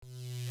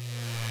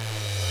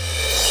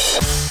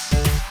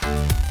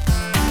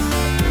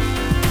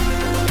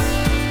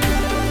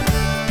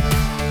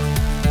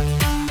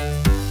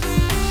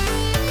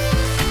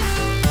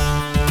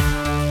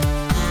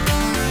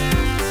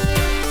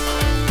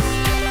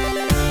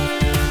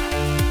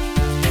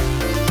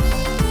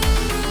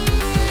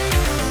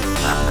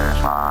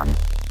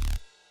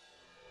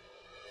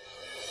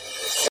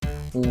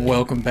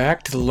Welcome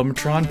back to the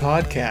Lumbertron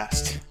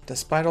podcast.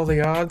 Despite all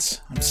the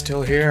odds, I'm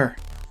still here.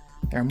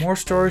 There are more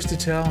stories to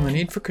tell, and the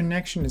need for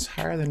connection is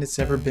higher than it's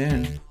ever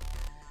been.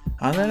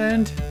 On that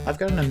end, I've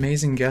got an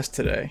amazing guest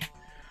today.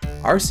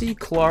 R.C.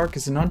 Clark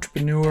is an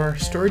entrepreneur,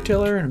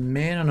 storyteller, and a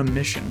man on a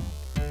mission.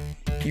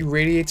 He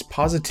radiates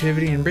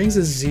positivity and brings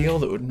a zeal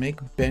that would make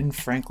Ben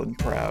Franklin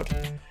proud.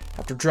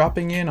 After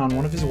dropping in on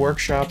one of his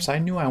workshops, I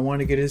knew I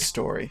wanted to get his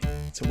story,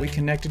 so we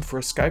connected for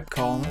a Skype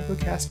call on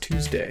Overcast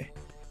Tuesday.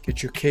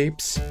 Get your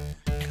capes,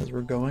 because we're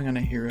going on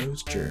a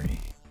hero's journey.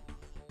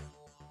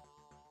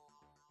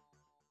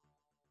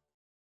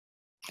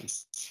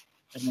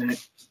 And then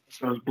it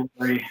goes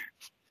blurry.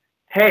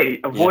 Hey,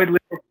 avoid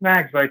little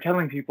snags by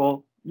telling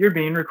people you're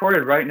being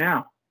recorded right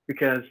now,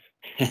 because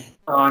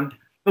on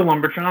the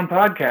Lumbertron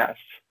podcast.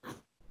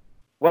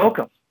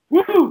 Welcome.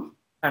 Woohoo!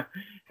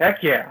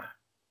 Heck yeah.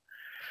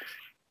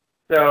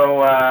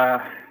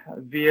 So,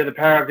 via the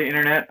power of the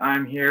internet,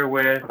 I'm here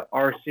with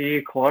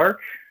R.C.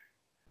 Clark.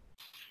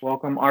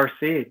 Welcome,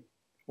 R.C.,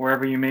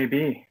 wherever you may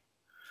be.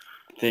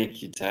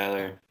 Thank you,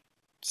 Tyler.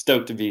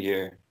 Stoked to be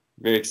here.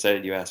 Very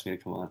excited you asked me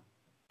to come on.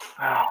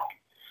 Wow.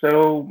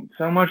 So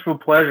much of a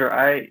pleasure.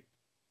 I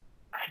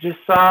just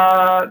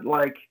saw,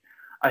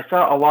 I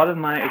saw a lot of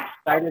my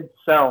excited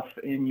self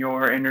in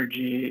your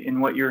energy, in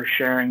what you're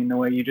sharing, in the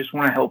way you just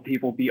want to help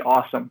people be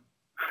awesome.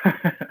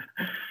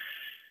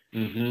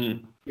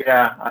 Mm-hmm.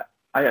 Yeah,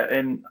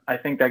 I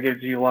think that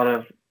gives you a lot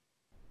of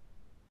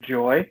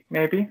joy,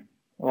 maybe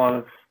a lot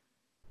of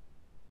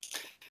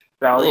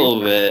value. A little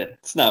bit.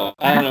 It's not.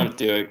 I don't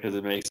do it because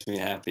it makes me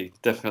happy.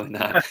 Definitely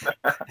not.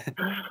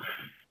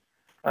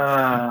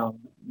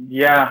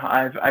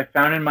 Yeah, I've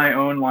found in my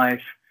own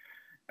life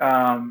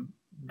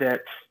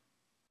that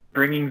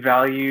bringing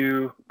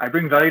value, I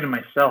bring value to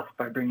myself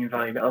by bringing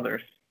value to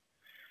others,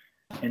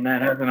 and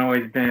that hasn't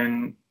always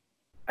been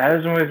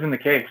the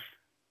case.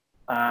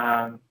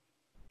 I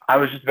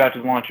was just about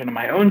to launch into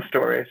my own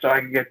story, so I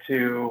could get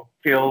to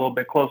feel a little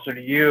bit closer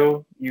to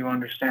you. You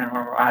understand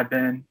where I've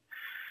been.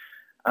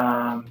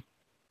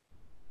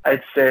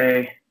 I'd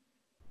say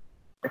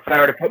if I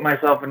were to put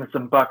myself into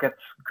some buckets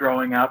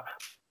growing up,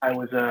 I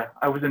was a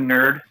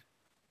nerd.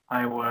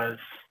 I was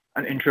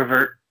an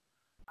introvert.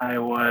 I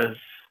was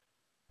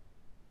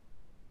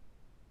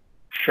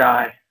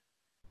shy.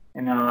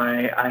 You know,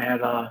 I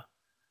had a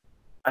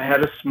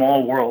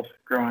small world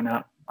growing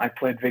up. I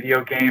played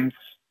video games.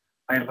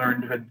 I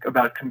learned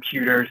about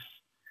computers,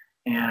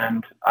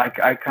 and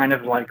I kind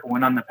of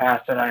went on the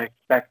path that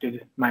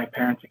my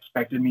parents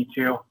expected me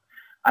to.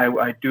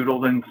 I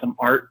doodled in some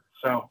art,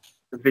 so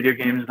the video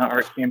games and the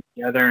art came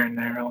together, and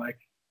they were like,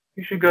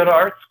 you should go to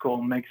art school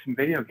and make some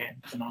video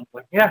games. And I was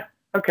like, yeah,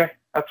 okay,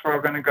 that's where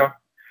I'm going to go.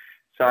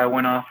 So I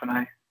went off and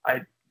I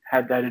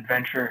had that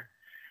adventure.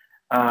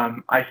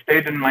 I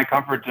stayed in my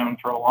comfort zone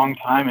for a long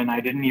time, and I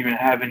didn't even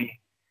have any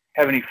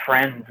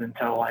friends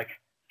until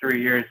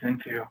 3 years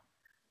into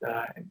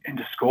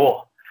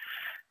school.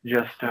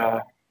 Just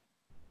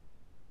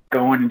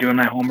going and doing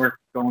my homework,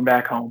 going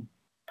back home.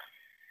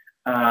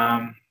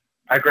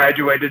 I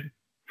graduated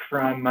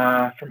from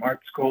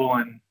art school,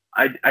 and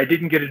I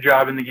didn't get a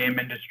job in the game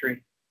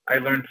industry. I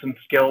learned some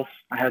skills.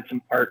 I had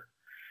some art,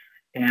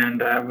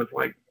 and I was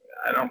like,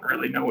 I don't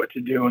really know what to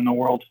do in the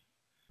world.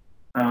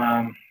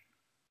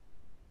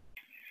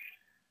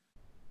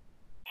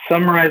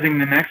 Summarizing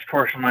the next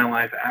portion of my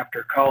life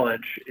after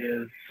college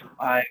is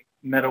I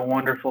met a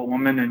wonderful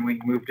woman, and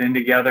we moved in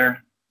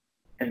together,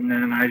 and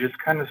then I just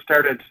kind of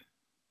started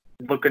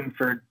looking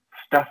for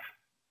stuff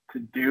to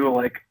do,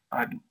 like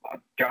a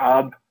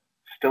job,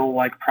 still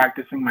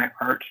practicing my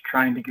art,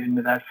 trying to get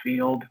into that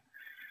field,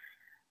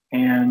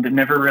 and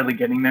never really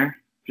getting there,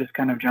 just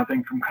kind of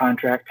jumping from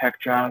contract tech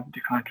job to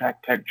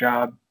contract tech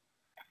job,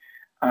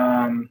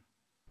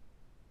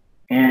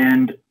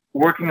 and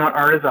working on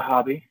art as a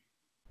hobby.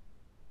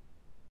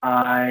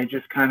 I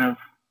just kind of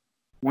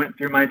went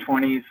through my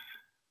 20s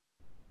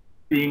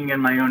being in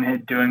my own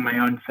head, doing my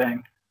own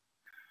thing.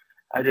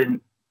 I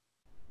didn't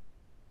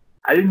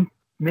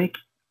make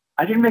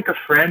a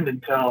friend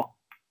until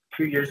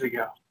 2 years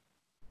ago.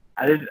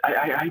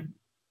 I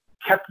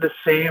kept the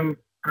same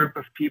group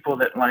of people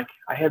that I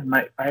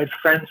had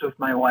friends with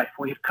my wife.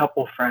 We had a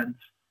couple friends,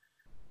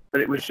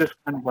 but it was just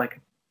kind of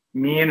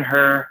me and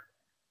her,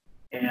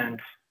 and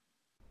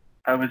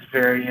I was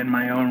very in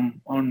my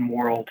own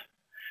world.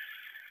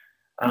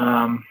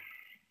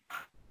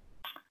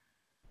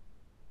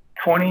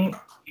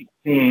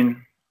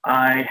 2018,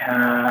 I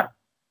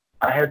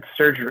had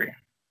surgery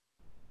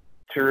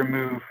to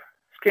remove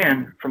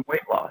skin from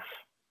weight loss.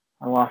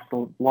 I lost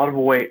a lot of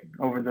weight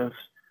over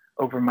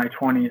my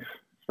 20s.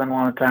 Spent a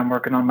lot of time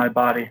working on my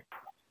body,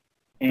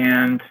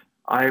 and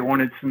I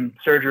wanted some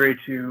surgery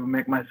to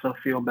make myself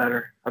feel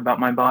better about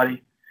my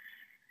body.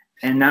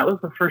 And that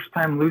was the first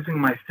time losing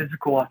my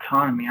physical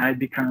autonomy. I had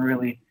become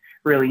really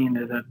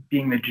into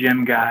being the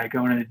gym guy,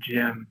 going to the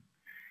gym,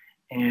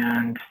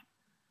 and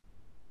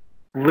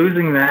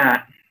losing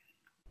that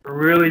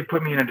really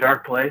put me in a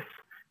dark place,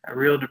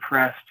 real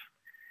depressed,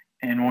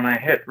 And when I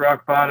hit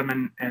rock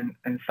bottom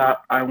and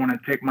thought I want to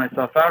take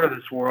myself out of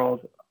this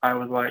world, I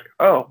was like,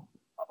 oh,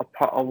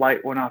 a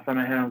light went off in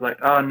my head. I was like,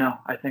 oh no,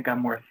 I think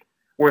I'm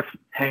worth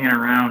hanging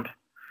around.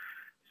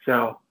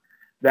 So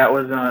that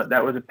was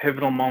a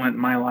pivotal moment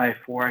in my life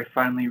where I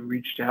finally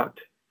reached out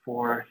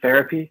for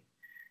therapy.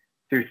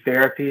 Through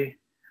therapy,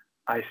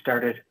 I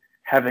started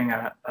having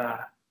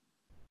a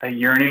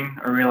yearning,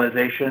 a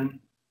realization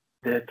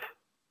that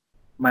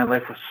my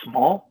life was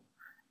small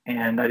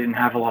and I didn't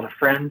have a lot of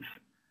friends.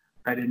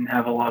 I didn't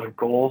have a lot of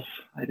goals.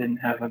 I didn't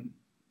have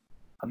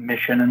a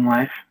mission in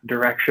life,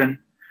 direction.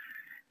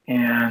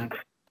 And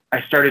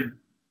I started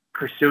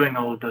pursuing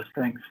all of those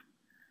things.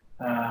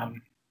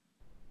 Um,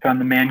 Found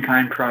the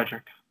Mankind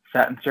Project,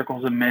 sat in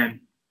circles of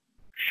men,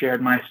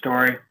 shared my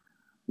story,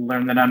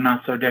 learned that I'm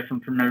not so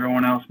different from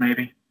everyone else,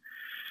 maybe,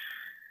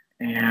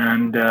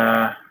 and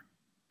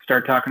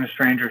start talking to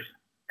strangers,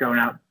 going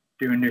out,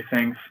 doing new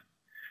things.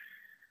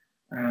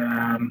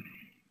 Um,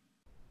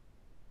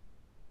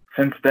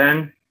 since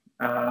then,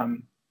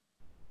 I'm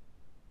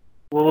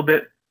a little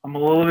bit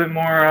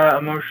more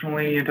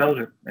emotionally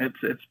intelligent.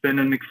 It's been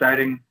an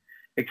exciting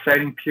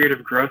period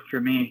of growth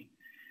for me.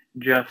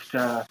 Just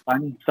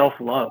finding self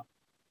love.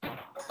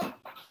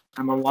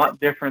 I'm a lot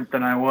different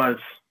than I was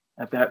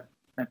at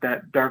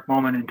that dark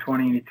moment in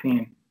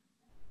 2018.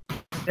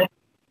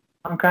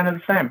 I'm kind of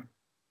the same.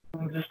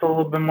 I'm just a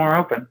little bit more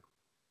open.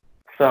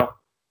 So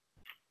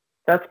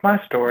that's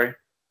my story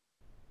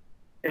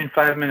in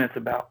 5 minutes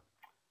about.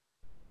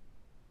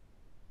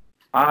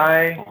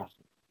 I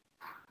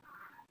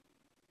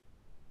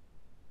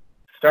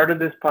started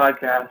this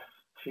podcast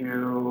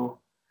to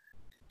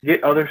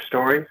get other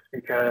stories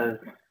because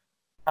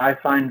I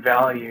find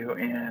value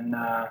in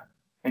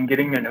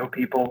getting to know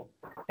people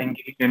and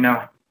getting to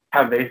know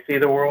how they see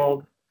the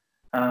world,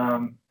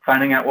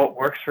 finding out what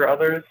works for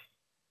others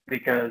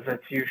because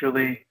that's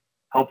usually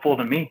helpful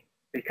to me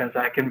because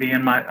I can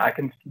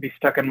be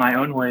stuck in my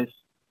own ways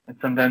and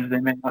sometimes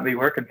they may not be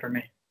working for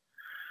me.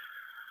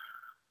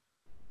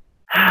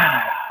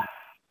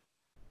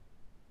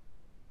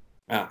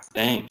 Oh,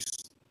 thanks.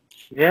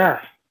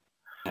 Yeah.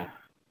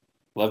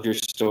 Love your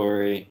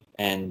story.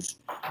 And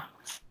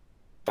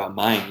about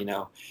mine,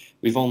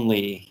 we've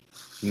only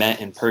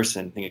met in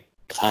person, I think,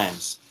 a couple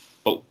times,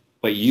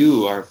 but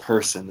you are a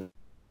person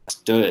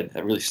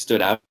that really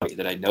stood out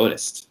that I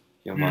noticed.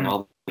 Among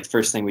all the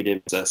first thing we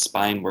did was a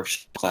spine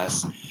workshop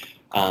class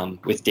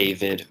with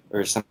David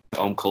or some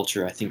Ohm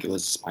Culture. I think it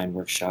was a spine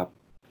workshop.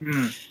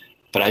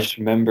 But I just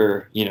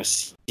remember,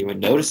 seeing you and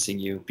noticing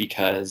you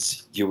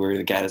because you were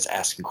the guy that's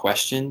asking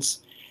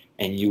questions,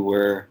 and you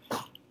were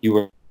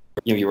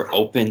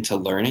open to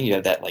learning. You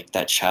had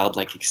that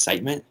childlike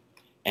excitement,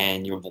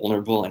 and you were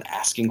vulnerable and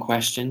asking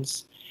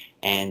questions,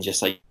 and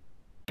just it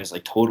was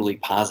totally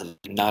positive,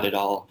 not at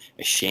all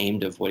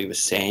ashamed of what he was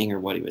saying or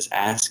what he was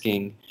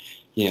asking.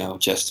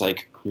 Just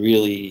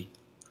really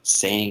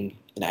saying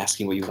and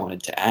asking what you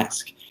wanted to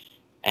ask.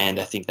 And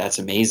I think that's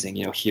amazing.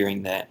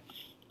 Hearing that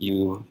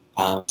you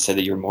said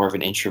that you're more of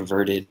an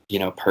introverted,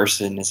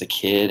 person as a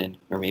kid,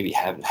 or maybe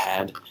haven't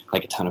had a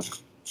ton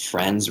of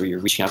friends where you're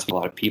reaching out to a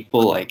lot of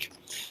people.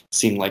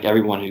 Seemed like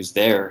everyone who's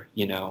there,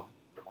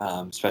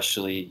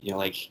 especially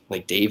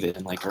like David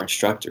and our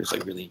instructors,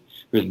 really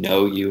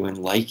know you and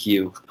like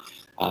you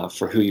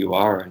for who you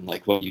are and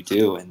what you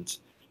do. And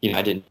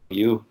I didn't know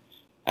you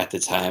at the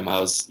time. I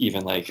was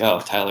even oh,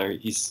 Tyler,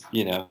 he's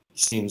he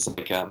seems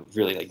like a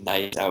really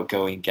nice,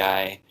 outgoing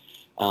guy,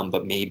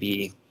 but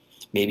maybe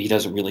he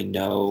doesn't really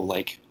know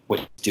what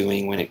he's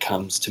doing when it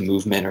comes to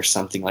movement or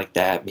something like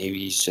that. Maybe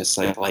he's just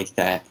like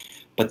that.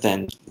 But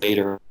then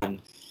later on,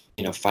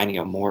 finding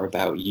out more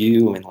about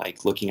you and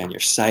looking on your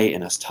site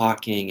and us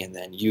talking, and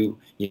then you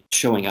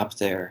showing up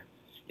there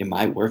in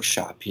my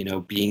workshop,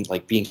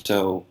 being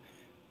so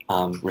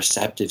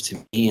receptive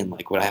to me and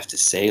what I have to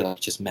say,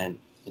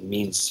 it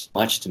means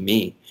much to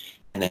me.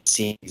 And then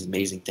seeing these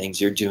amazing things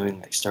you're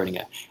doing, starting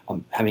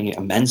having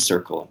a men's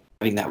circle,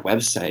 having that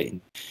website,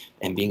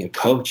 and being a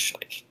coach,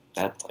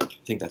 that, I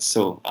think that's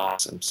so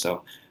awesome.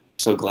 So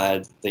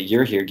glad that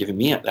you're here, giving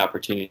me the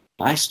opportunity,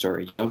 my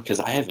story, because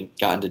I haven't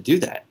gotten to do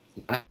that.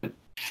 I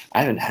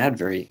haven't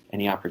had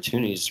any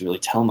opportunities to really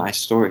tell my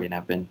story, and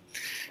I've been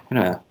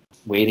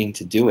waiting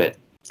to do it,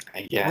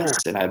 I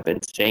guess. And I've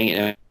been saying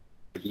it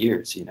for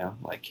years,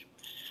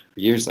 for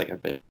years,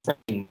 I've been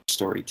writing my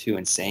story too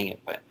and saying it,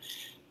 but it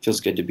feels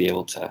good to be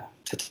able to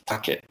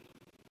talk it.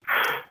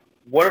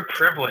 What a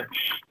privilege,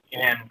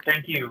 and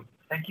thank you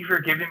for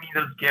giving me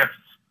those gifts.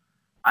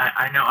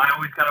 I know I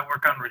always got to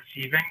work on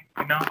receiving,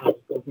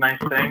 those nice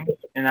things,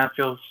 and that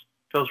feels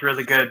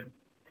really good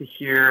to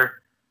hear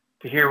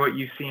what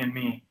you see in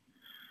me.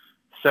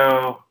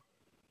 So,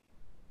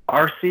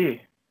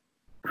 RC,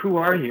 who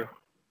are you?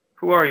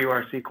 Who are you,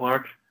 RC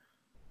Clark?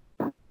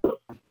 I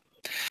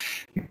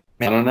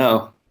don't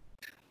know.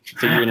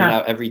 Figuring it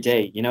out every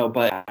day,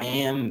 but I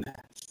am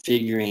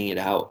figuring it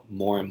out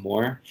more and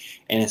more.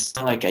 And it's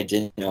not like I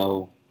didn't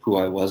know who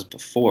I was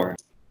before.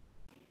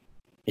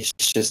 It's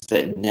just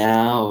that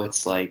now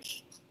it's like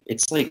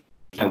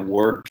my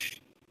work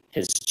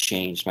has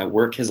changed. My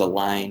work has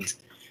aligned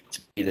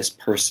to be this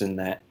person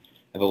that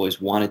I've always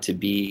wanted to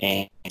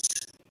be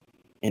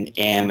and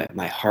am at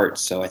my heart.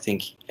 So I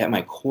think at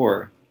my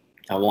core,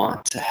 I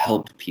want to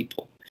help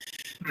people.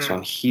 So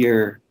I'm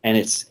here, and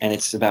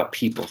it's about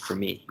people for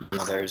me. You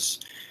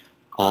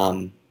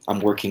know, I'm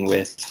working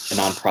with a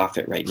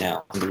nonprofit right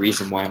now, and the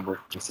reason why I'm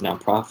working with a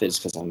nonprofit is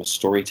because I'm a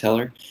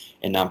storyteller,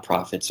 and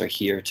nonprofits are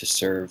here to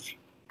serve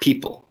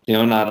people. You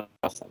know, not all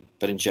of them,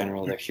 but in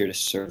general, they're here to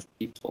serve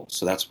people.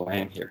 So that's why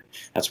I'm here.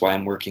 That's why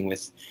I'm working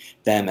with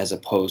them as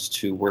opposed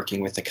to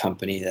working with a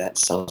company that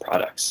sells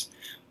products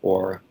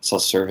or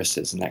sells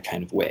services in that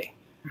kind of way.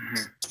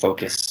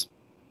 Focus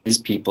is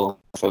people.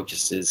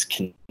 Focus is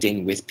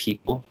connecting with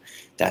people.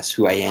 That's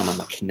who I am. I'm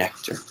a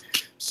connector.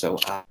 So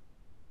I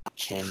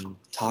can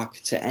talk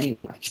to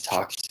anyone. I can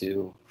talk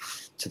to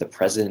the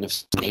president of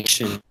the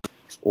nation,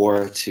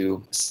 or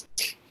to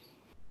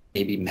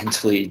maybe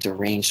mentally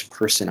deranged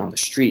person on the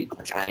street.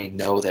 Like, I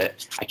know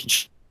that I can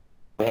show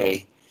a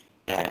way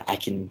that I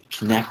can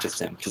connect with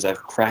them because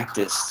I've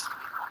practiced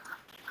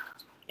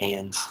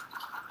and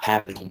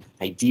have an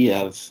idea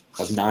of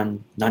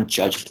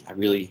non-judgment. I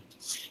really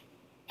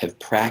have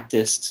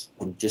practiced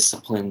and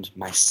disciplined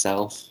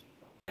myself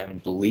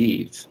and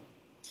believe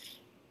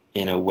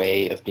in a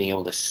way of being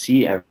able to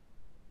see everyone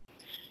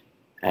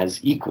as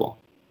equal.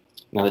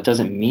 Now, that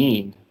doesn't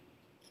mean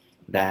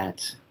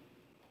that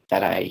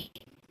I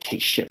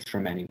take shit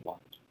from anyone.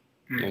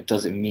 You know, it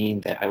doesn't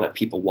mean that I let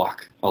people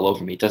walk all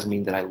over me. It doesn't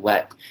mean that I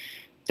let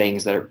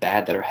things that are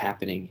bad that are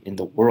happening in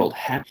the world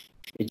happen.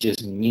 It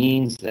just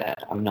means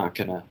that I'm not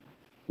going to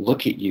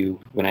look at you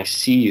when I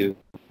see you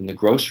in the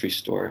grocery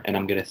store and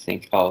I'm going to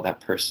think, oh, that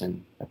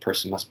person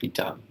must be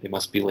dumb. They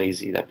must be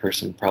lazy. That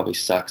person probably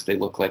sucks. They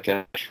look like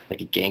a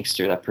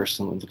gangster. That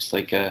person looks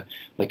like a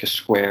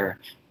square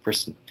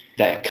person.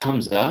 That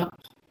comes up.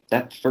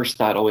 That first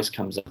thought always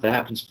comes up. That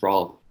happens for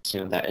all of us.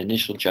 You know, that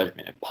initial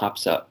judgment, it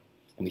pops up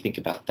and we think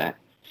about that.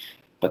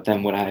 But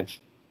then what I've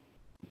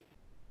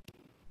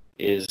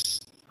is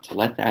to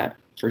let that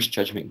first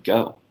judgment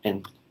go.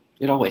 And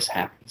it always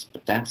happens,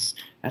 but that's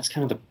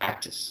kind of the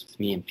practice with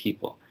me and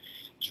people.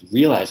 Just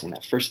realizing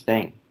that first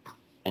thing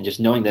and just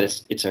knowing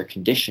that it's our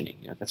conditioning.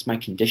 You know, that's my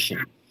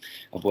conditioning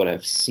of what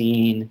I've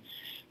seen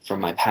from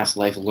my past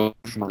life, learned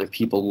from other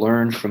people,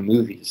 learned from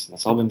movies.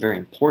 That's all been very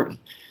important.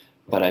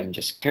 But I'm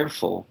just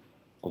careful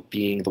of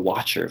being the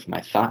watcher of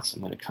my thoughts.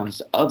 And when it comes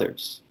to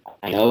others,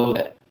 I know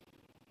that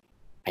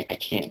I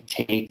can't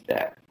take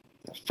that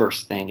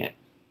first thing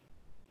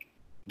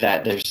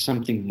that there's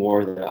something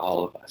more than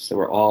all of us, that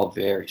we're all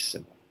very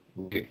similar.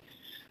 At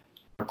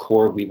our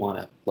core, we want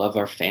to love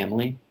our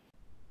family,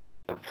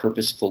 have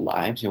purposeful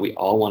lives. You know, we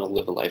all want to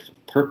live a life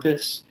of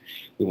purpose.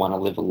 We want to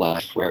live a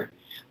life where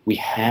we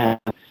have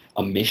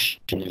a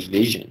mission, a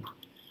vision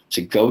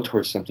to go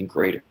towards something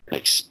greater, to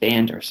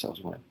expand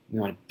ourselves. We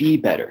want to be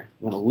better.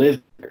 We want to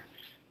live better.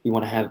 We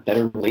want to have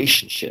better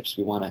relationships.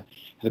 We want to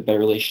have a better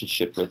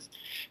relationship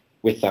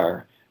with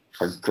our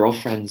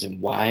girlfriends and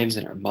wives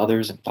and our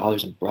mothers and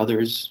fathers and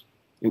brothers.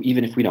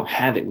 Even if we don't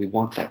have it, we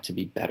want that to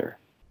be better.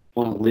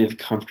 We want to live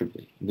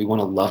comfortably. We want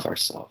to love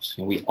ourselves.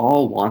 You know, we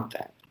all want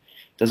that.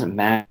 It doesn't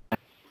matter if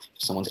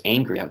someone's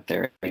angry out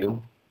there at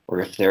you or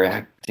if they're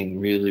acting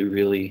really,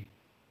 really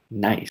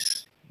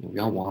nice. You know, we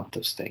all want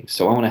those things.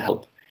 So I want to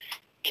help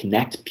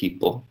connect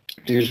people.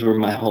 Here's where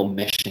my whole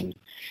mission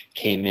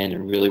came in,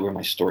 and really where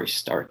my story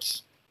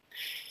starts.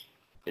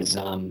 Is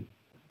as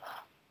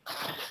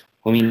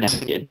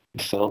a kid,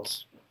 I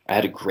felt I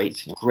had a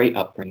great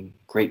upbringing,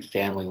 great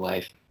family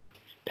life.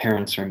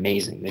 Parents are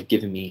amazing. They've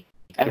given me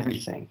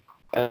everything,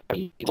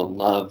 the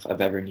love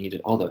I've ever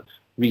needed, all the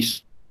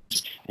resources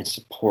and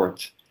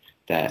support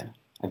that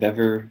I've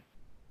ever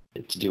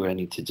needed to do what I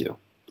need to do.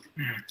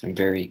 I'm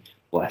very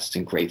blessed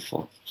and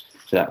grateful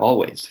for that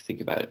always. I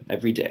think about it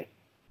every day.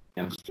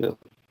 I'm still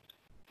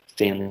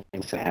staying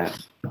things to have.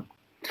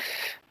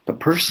 But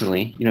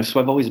personally, you know, so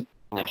I've always been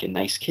like a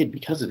nice kid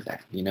because of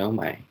that. You know,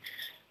 my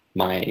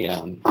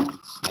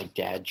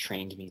dad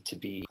trained me to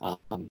be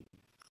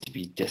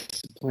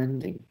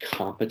disciplined and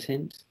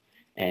competent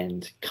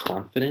and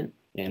confident,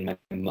 and my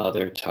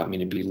mother taught me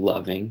to be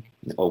loving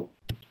and open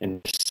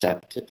and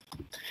receptive.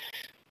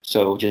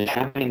 So just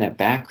having that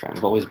background,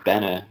 I've always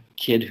been a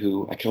kid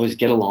who I could always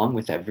get along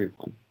with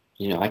everyone.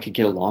 You know, I could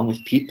get along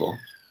with people,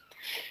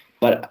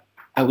 but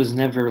I was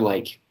never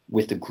like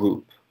with a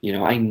group. You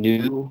know, I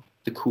knew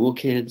the cool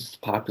kids, the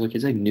popular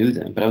kids, I knew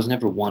them, but I was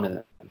never one of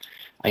them.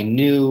 I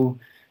knew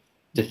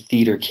the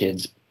theater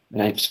kids,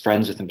 and I was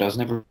friends with them, but I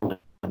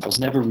was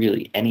never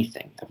really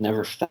anything. I've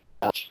never felt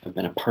I've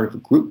been a part of a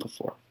group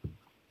before. I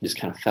just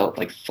kind of felt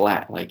like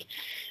flat, like,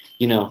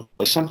 you know,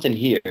 there's something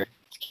here. I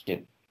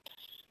can't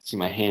see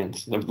my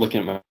hands. I'm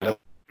looking at my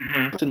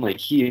something like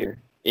here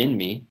in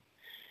me,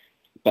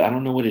 but I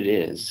don't know what it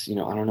is. You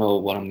know, I don't know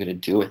what I'm gonna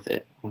do with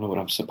it. I don't know what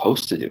I'm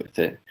supposed to do with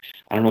it.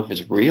 I don't know if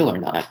it's real or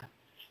not.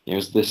 You know,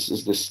 is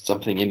this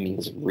something in me?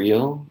 Is it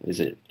real?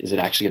 Is it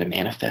actually going to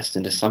manifest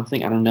into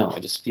something? I don't know. I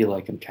just feel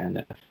like I'm kind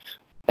of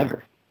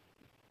whatever.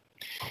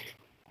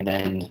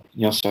 then,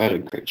 so I had a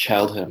great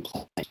childhood. I'm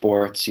playing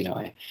sports.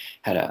 I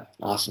had an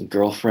awesome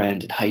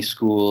girlfriend in high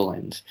school,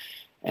 and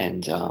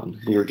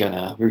we were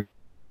gonna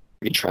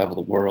travel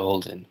the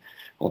world and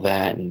all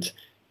that, and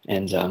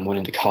went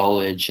into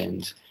college,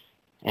 and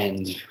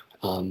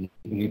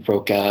we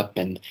broke up,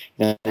 and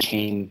then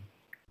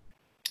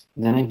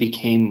I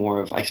became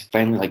more of, I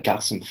finally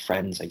got some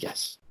friends, I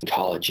guess, in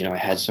college. I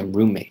had some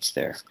roommates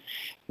there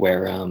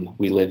where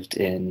we lived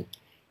in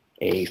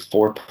a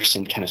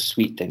 4-person kind of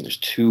suite thing. There's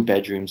 2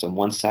 bedrooms on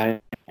one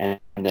side, and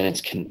then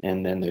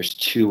there's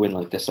 2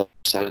 in this other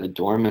side of the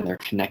dorm, and they're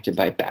connected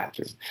by a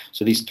bathroom.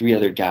 So these 3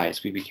 other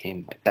guys, we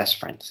became best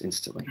friends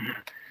instantly.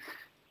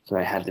 So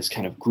I had this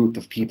kind of group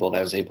of people that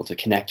I was able to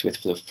connect with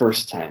for the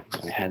first time.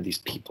 I had these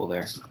people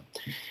there,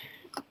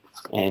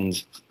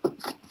 and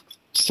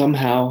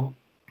somehow,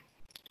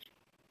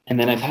 and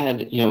then I've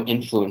had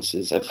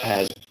influences. I've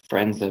had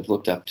friends that I've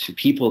looked up to,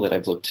 people that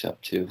I've looked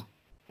up to,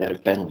 that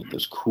have been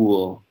those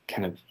cool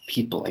kind of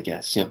people, I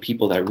guess.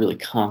 People that are really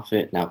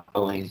confident and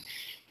outgoing,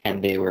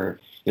 and they were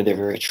they're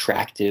very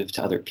attractive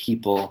to other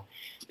people.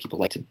 People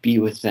like to be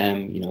with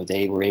them.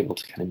 They were able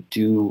to kind of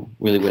do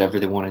really whatever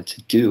they wanted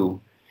to do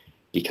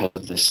because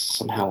of this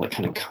somehow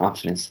kind of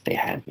confidence that they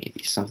had,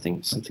 maybe something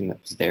that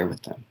was there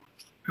with them.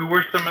 Who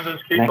were some of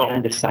those people? And I people?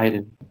 kind of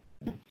decided.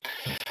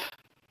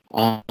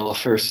 Well,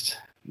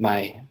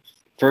 my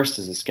first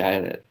is this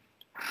guy that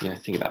I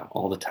think about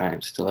all the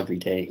time, still every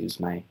day. He was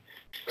my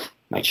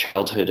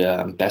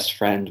childhood best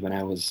friend. When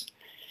I was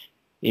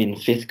in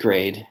 5th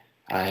grade,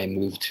 I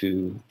moved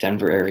to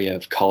Denver area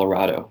of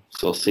Colorado, a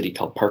little city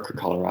called Parker,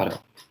 Colorado,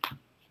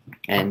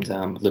 and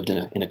lived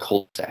in a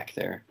cul-de-sac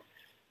there.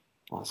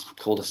 Awesome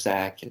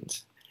cul-de-sac,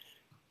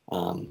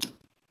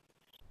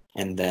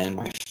 and then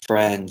my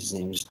friend, his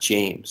name was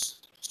James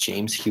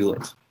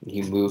Hewlett.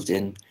 He moved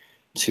in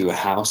to a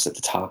house at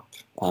the top,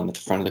 at the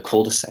front of the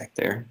cul-de-sac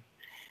there,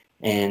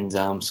 and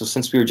so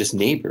since we were just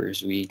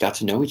neighbors, we got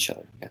to know each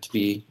other, got to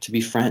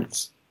be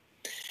friends,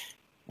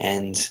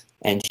 and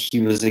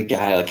he was a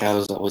guy, I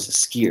was always a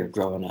skier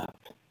growing up,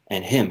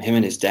 and him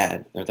and his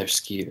dad, they're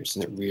skiers,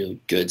 and they're really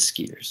good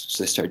skiers,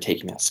 so they started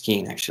taking me out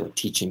skiing, actually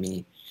teaching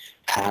me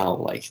how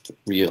the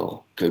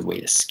real good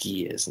way to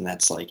ski is, and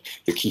that's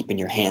you're keeping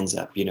your hands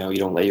up, you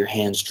don't let your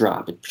hands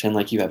drop, and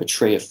pretend you have a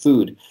tray of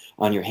food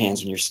on your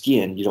hands when you're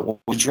skiing. You don't want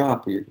to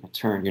drop, or you're going to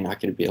turn, you're not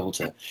going to be able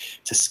to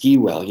ski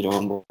well,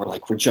 and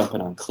we're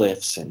jumping on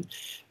cliffs, and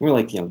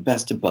we're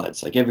best of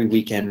buds. Every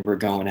weekend we're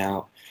going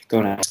out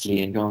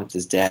skiing, going with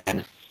his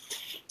dad,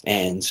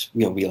 and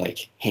we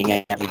hang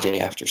out every day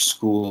after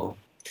school,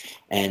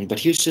 but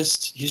he was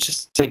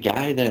just a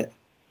guy that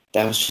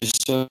was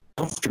just so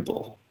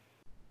comfortable,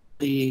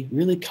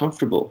 really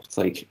comfortable.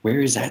 Where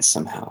is that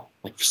somehow?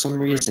 For some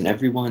reason,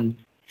 everyone,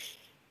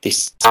 they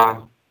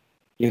saw,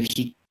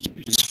 he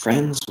was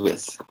friends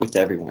with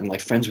everyone,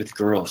 friends with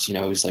girls. He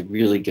was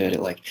really good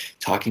at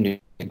talking to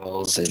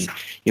girls, and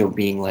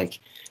being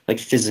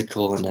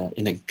physical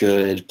in a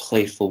good,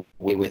 playful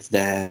way with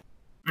them.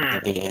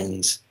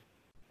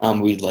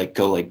 And we'd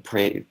go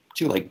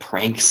do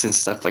pranks and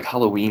stuff,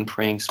 Halloween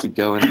pranks. We'd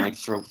go and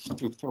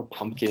throw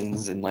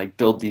pumpkins and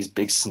build these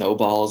big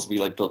snowballs. We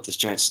built this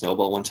giant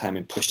snowball one time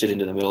and pushed it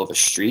into the middle of a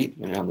street,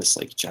 on this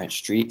giant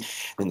street.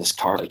 And this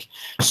car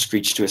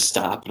screeched to a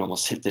stop and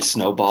almost hit this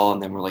snowball.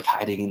 And then we're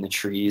hiding in the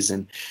trees,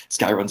 and this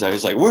guy runs out.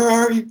 He's like, "Where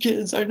are you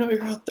kids? I know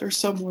you're out there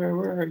somewhere.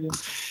 Where are you?"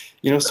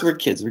 So we're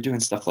kids. We're doing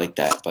stuff like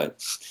that. But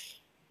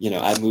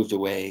I moved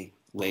away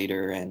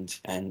later, and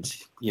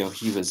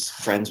he was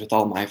friends with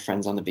all my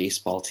friends on the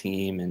baseball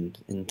team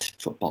and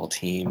football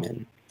team,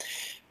 and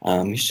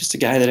he's just a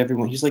guy that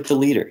everyone, he's the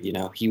leader.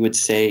 He would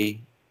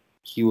say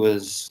he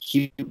would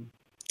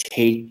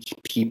take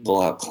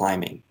people out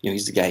climbing.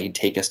 He's the guy, he'd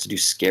take us to do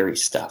scary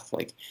stuff.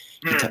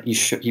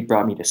 He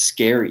brought me to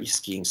scary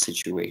skiing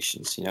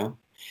situations.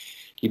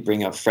 He'd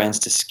bring up friends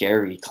to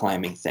scary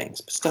climbing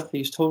things, but stuff that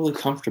he's totally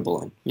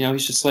comfortable in.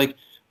 He's just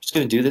just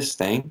going to do this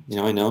thing.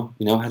 I know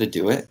how to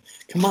do it.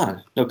 Come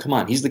on. No, come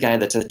on. He's the guy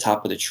that's at the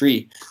top of the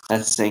tree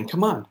that's saying,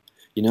 come on,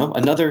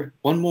 one more,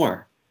 one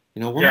more.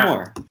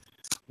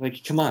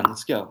 Come on,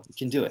 let's go. You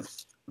can do it.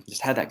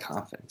 Just had that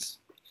confidence.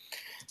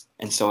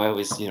 And so I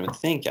always,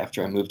 think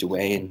after I moved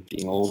away and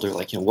being older,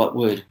 what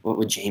would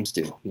James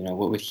do?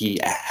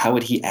 How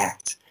would he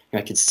act?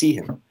 I could see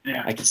him.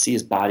 Yeah. I could see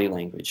his body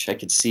language. I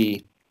could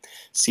see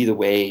the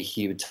way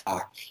he would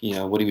talk,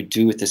 what he would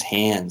do with his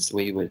hands, the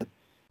way he would,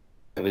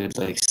 I would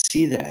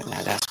see that, and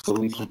I'd ask what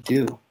we could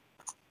do.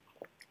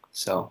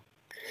 So,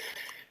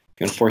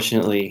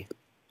 unfortunately,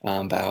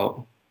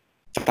 about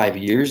 5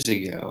 years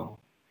ago,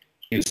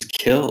 he was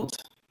killed.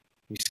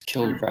 He was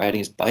killed riding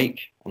his bike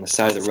on the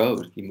side of the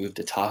road. He moved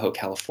to Tahoe,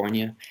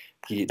 California.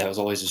 That was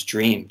always his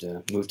dream,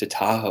 to move to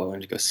Tahoe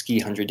and to go ski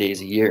 100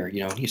 days a year.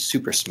 And he's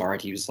super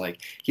smart. He was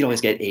he'd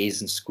always get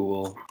A's in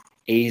school,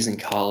 A's in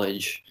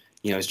college.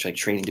 He's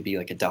training to be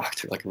a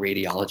doctor, a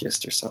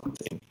radiologist or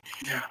something.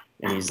 Yeah.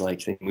 And he's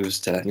he moves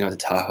to to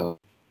Tahoe,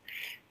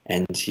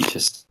 and he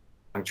just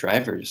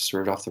driver just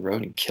swerved off the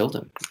road and killed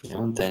him,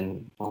 and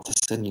then all of a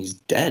sudden he's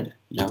dead.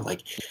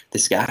 Like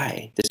this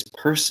guy, this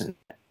person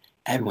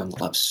everyone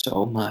loves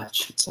so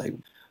much. It's like,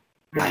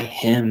 why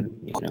him?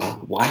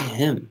 Why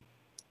him?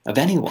 Of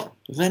anyone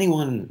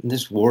in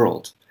this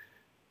world,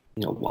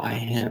 why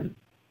him?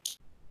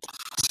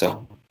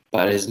 So,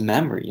 but his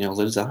memory,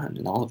 lives on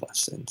in all of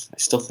us, and I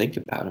still think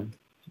about him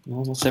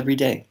almost every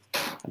day,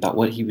 about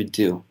what he would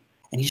do.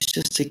 And he's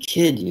just a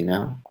kid,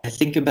 I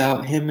think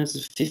about him as a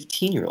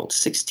 15-year-old,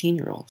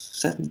 16-year-old,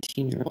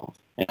 17-year-old,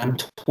 and I'm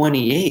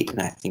 28, and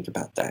I think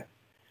about that.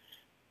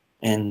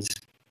 And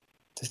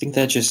I think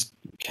that just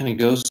kind of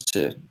goes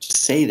to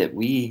say that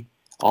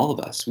all of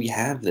us, we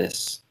have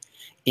this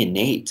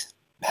innate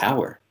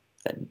power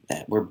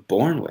that we're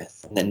born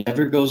with, and that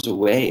never goes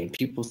away. And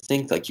people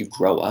think like you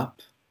grow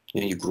up,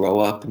 you grow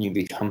up and you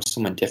become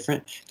someone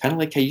different. Kind of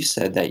like how you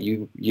said that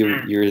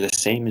you're the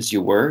same as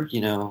you were.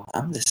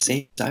 I'm the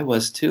same as I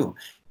was too.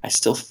 I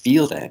still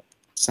feel that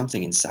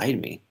something inside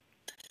me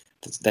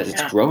that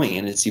it's growing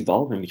and it's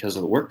evolving because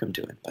of the work I'm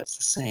doing. But it's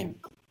the same.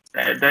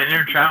 That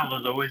inner child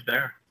is always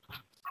there.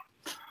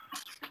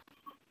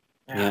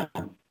 Yeah.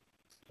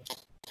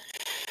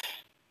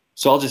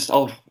 So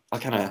I'll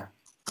kind of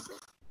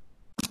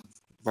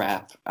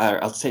wrap.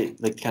 I'll say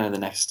like kind of the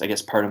next, I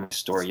guess, part of my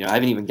story. I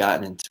haven't even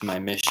gotten into my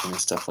mission and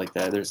stuff like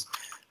that.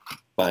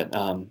 But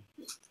I'll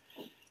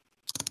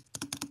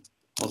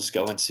just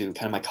go into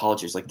kind of my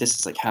college years. Like this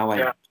is like how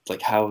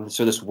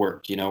so this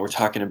worked. We're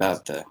talking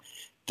about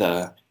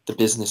the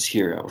business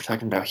hero. We're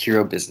talking about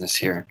hero business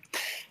here,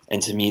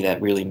 and to me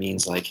that really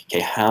means like,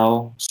 okay,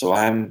 how? So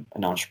I'm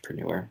an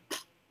entrepreneur.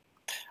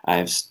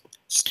 I've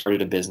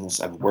started a business.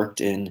 I've worked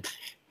in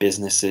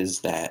businesses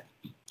that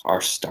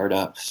are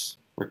startups.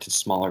 Worked in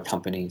smaller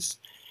companies,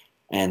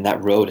 and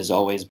that road has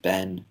always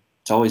been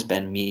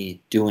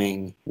me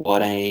doing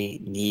what I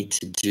need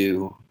to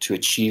do to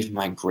achieve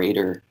my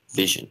greater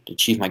vision, to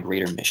achieve my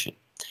greater mission.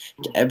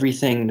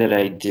 Everything that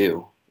I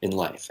do in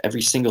life,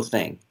 every single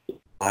thing,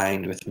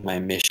 aligned with my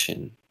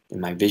mission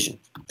and my vision,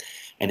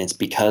 and it's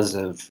because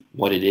of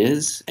what it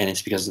is, and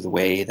it's because of the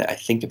way that I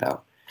think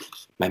about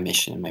my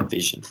mission and my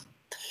vision.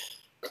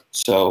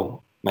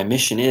 So my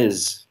mission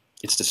it's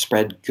to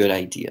spread good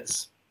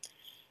ideas.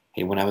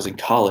 Hey, when I was in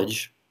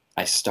college,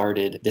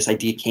 this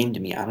idea came to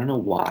me. I don't know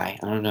why.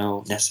 I don't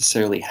know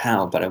necessarily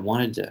how, but I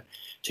wanted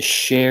to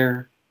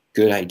share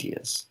good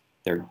ideas.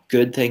 There are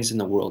good things in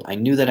the world. I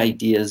knew that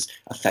ideas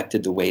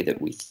affected the way that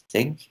we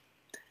think,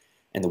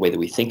 and the way that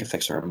we think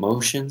affects our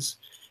emotions,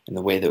 and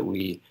the way that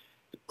we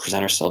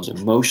present ourselves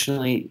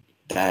emotionally,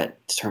 that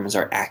determines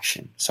our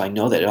action. So I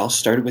know that it all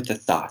started with the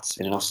thoughts,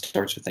 and it all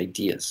starts with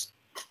ideas.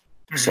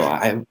 Mm-hmm.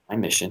 So my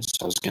mission,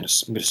 I'm going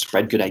to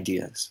spread good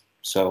ideas.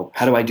 So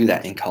how do I do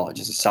that in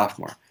college as a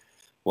sophomore?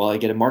 Well, I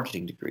get a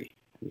marketing degree.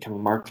 I become a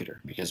marketer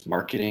because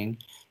marketing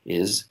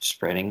is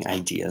spreading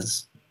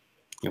ideas,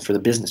 for the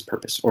business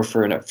purpose or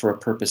for a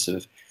purpose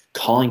of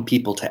calling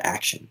people to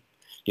action.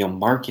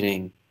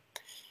 Marketing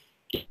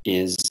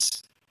is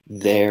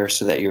there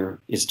so that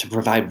is to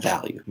provide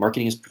value.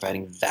 Marketing is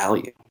providing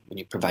value. When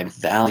you provide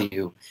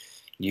value,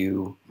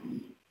 you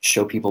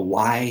show people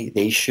why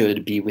they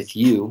should be with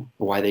you,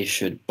 or why they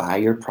should buy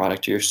your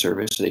product or your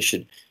service, or they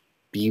should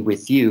be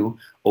with you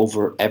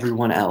over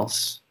everyone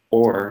else,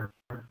 or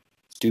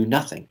do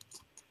nothing.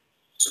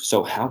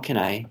 So how can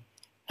I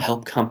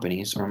help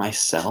companies or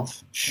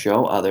myself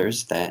show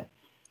others that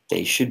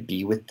they should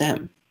be with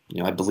them?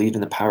 I believe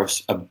in the power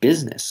of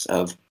business,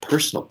 of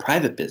personal,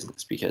 private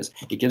business, because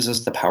it gives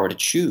us the power to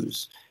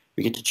choose.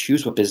 We get to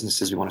choose what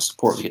businesses we want to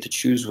support. We get to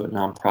choose what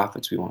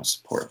nonprofits we want to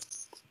support.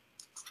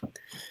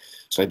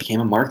 So I became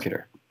a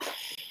marketer,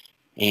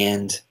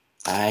 and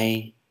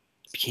I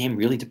became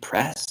really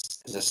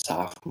depressed as a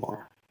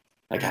sophomore.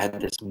 Like I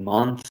had this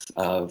month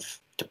of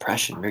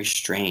depression, very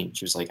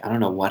strange. It was like, I don't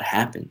know what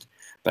happened,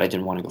 but I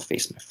didn't want to go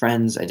face my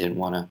friends. I didn't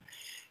want to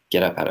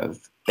get up out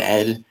of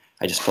bed.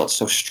 I just felt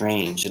so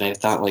strange. And I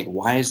thought, like,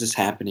 why is this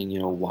happening?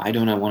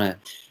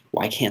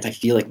 Why can't I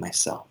feel like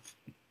myself?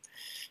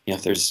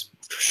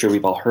 Sure,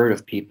 we've all heard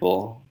of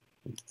people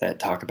that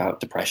talk about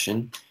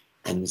depression,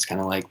 and it's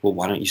kind of like, well,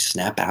 why don't you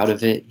snap out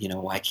of it?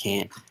 Why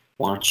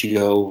don't you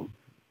go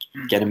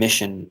get a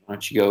mission? Why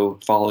don't you go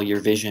follow your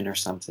vision or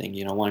something?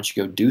 Why don't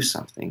you go do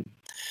something?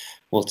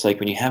 Well, it's like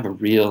when you have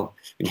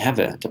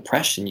a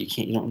depression,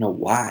 you don't know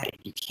why.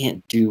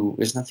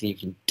 There's nothing you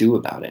can do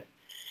about it.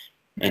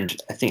 And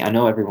I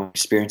know everyone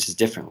experiences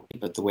differently,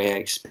 but the way I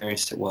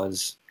experienced it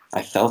was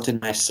I felt in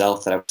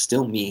myself that I was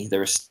still me.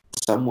 There was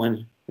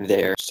someone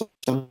there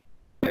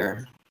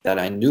that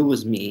I knew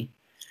was me,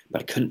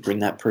 but I couldn't bring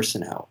that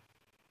person out.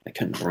 I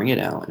couldn't bring it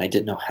out, and I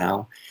didn't know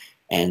how.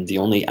 And the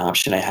only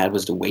option I had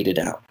was to wait it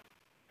out.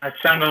 That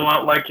sounded a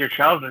lot like your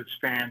childhood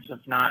experience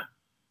of not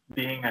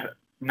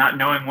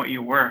knowing what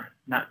you were,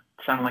 not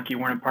sounding like you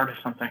weren't a part of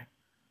something.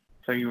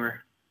 So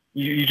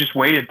you just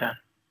waited then.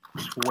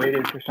 Just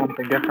waited for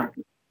something different.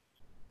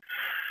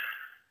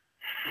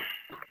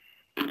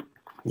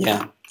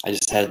 Yeah,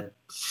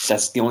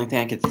 that's the only thing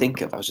I could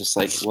think of. I was just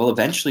like, well,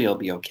 eventually I'll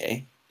be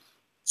okay.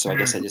 So I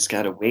guess I just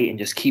got to wait and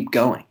just keep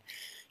going,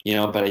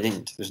 but I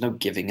didn't. There's no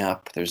giving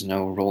up. There's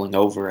no rolling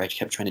over. I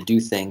kept trying to do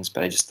things,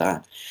 but I just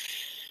thought,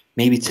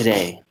 maybe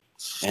today.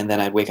 And then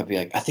I'd wake up and be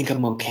like, I think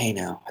I'm okay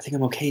now. I think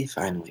I'm okay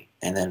finally.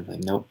 And then like,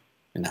 nope,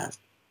 you're not.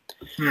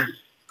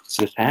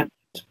 So this happened.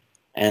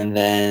 And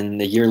then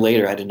a year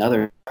later, I had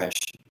another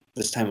depression.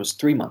 This time it was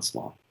 3 months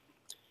long.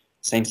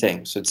 Same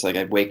thing. So it's like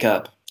I'd wake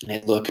up and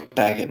I'd look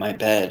back at my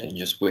bed and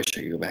just wish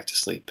I could go back to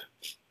sleep.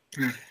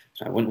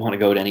 So I wouldn't want to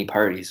go to any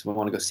parties. I wouldn't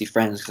want to go see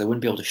friends because I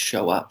wouldn't be able to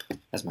show up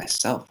as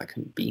myself. I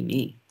couldn't be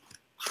me.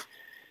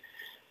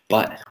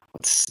 But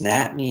what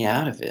snapped me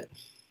out of it,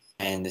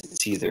 and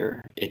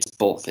it's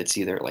both. It's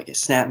either like it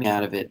snapped me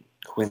out of it,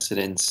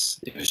 coincidence.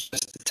 It was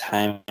just the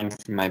time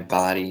for my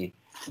body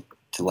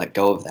to let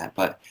go of that.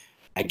 But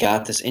I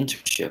got this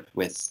internship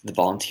with the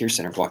Volunteer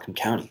Center of Whatcom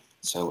County.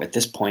 So at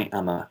this point,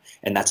 and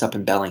that's up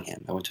in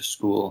Bellingham. I went to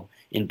school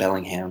in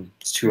Bellingham.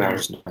 It's 2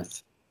 hours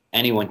north.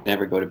 Anyone can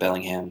ever go to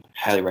Bellingham.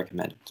 Highly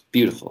recommend it. It's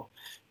beautiful.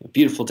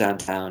 Beautiful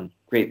downtown,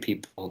 great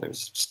people.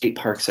 There's state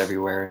parks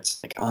everywhere.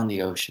 It's like on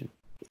the ocean.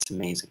 It's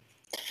amazing.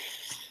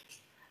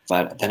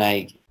 But then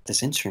I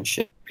this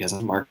internship because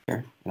I'm a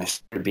marketer, and I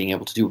started being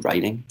able to do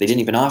writing. They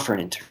didn't even offer an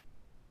intern.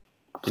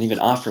 Didn't even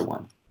offer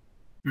one.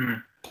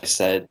 I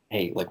said,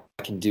 hey, like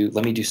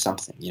let me do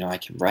something. I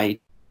can write,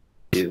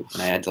 do.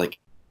 And I had like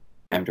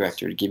program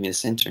director to give me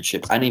this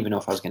internship. I didn't even know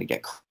if I was going to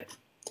get credit.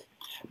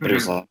 But it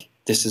was like,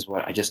 this is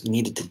what I just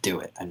needed to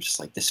do it. I'm just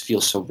like, this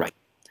feels so right.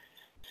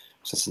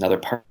 So it's another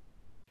part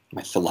of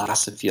my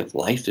philosophy of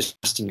life is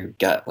trusting your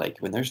gut. Like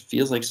when there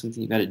feels like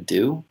something you got to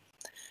do,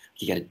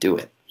 you got to do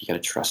it. You got to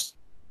trust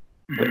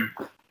it.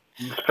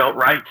 It felt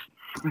right.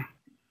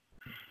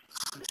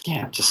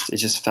 Yeah, it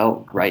just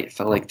felt right. It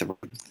felt like the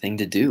right thing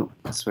to do.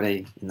 That's what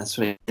I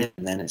did.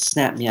 And then it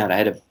snapped me out. I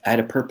had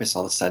a purpose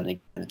all of a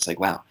sudden. And it's like,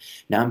 wow,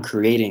 now I'm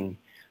creating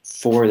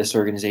for this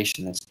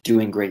organization that's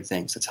doing great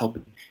things. That's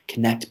helping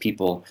connect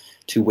people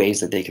to ways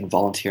that they can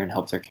volunteer and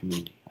help their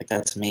community. Like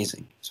that's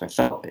amazing. So I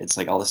felt it's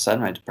like all of a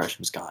sudden my depression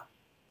was gone.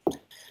 So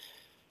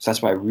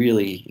that's why I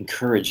really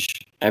encourage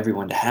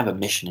everyone to have a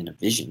mission and a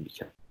vision,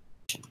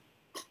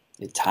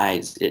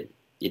 because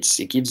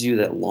it gives you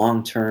that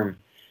long-term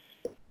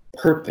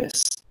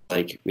purpose.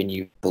 Like when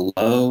you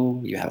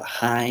low, you have a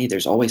high,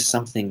 there's always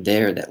something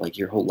there that like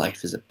your whole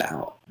life is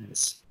about.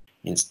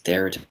 It's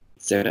there to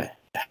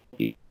help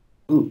you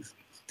move.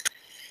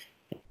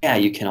 Yeah,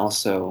 you can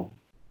also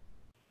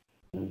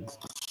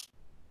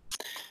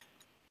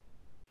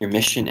your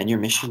mission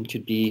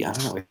could be, I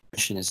don't know, your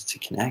mission is to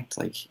connect.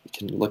 Like you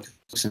can look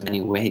in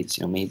many ways.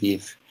 Maybe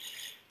if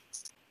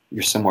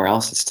you're somewhere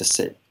else, it's to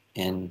sit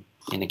in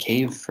a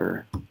cave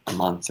for a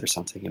month or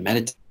something and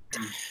meditate.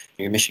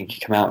 Your mission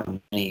can come out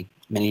in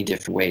many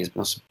different ways. But the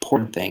most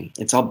important thing,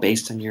 it's all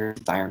based on your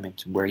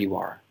environment and where you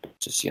are.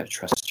 Just you got to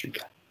trust your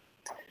gut.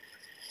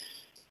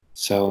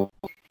 So,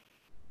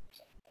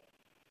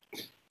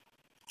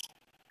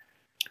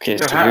 okay,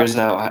 so here's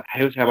how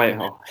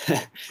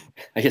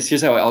I guess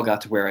here's how I all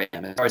got to where I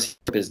am as far as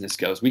business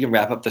goes. We can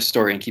wrap up the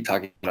story and keep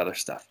talking about other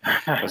stuff.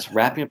 But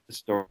wrapping up the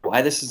story,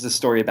 why this is the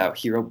story about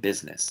hero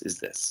business is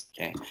this.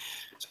 Okay,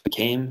 so I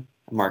became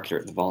a marketer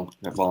at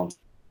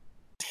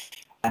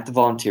the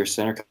Volunteer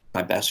Center.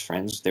 My best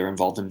friends, they were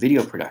involved in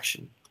video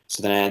production.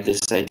 So then I had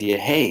this idea,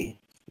 hey,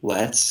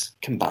 let's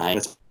combine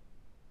with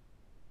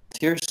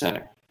Volunteer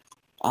Center.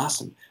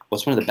 Awesome.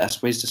 What's one of the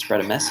best ways to spread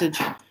a message?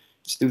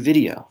 It's through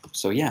video.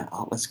 So yeah,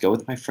 let's go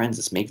with my friends.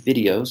 Let's make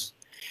videos.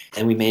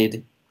 And we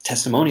made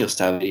testimonial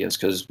style videos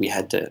because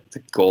the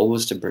goal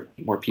was to bring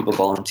more people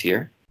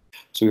volunteer.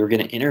 So we were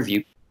going to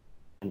interview,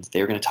 and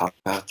they were going to talk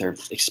about their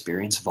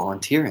experience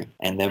volunteering.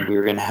 And then we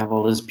were going to have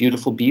all this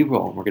beautiful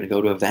B-roll. And we're going to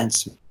go to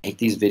events, make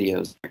these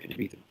videos. They're going to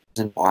be the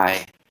reason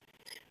why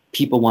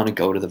people want to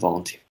go to the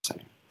Volunteer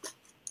Center.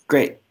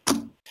 Great.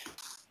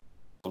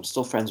 I'm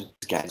still friends with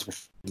these guys. We're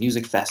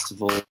music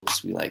festivals.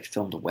 We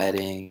filmed a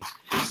wedding.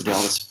 We did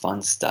all this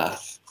fun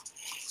stuff.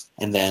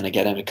 And then I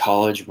get into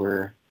college.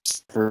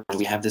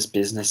 We have this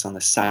business on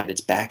the side.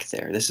 It's back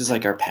there. This is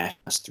like our passion.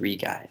 Us three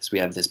guys. We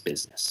have this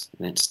business,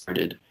 and it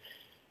started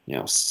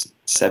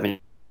 7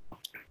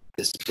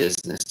 this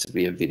business to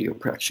be a video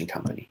production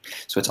company.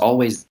 So it's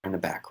always in the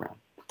background.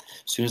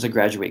 As soon as I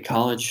graduate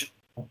college,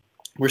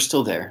 we're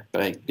still there,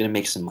 but I'm going to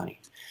make some money.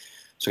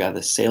 So I got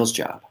this sales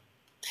job.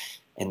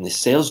 And this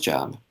sales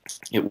job,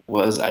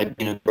 I'd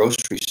be in a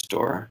grocery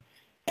store,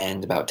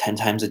 and about 10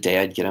 times a day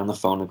I'd get on the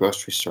phone in the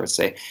grocery store and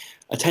say,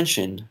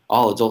 attention,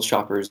 all adult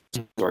shoppers,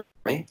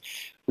 right?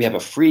 We have a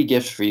free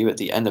gift for you at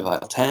the end of aisle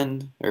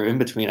 10, or in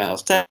between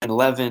aisles 10 and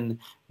 11,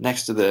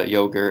 next to the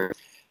yogurt.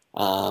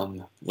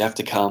 You have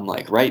to come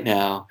right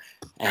now.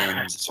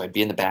 And so I'd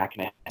be in the back,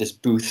 and I had this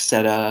booth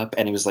set up,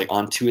 and it was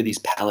on 2 of these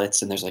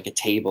pallets, and there's a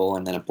table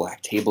and then a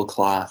black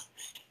tablecloth.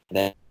 And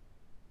then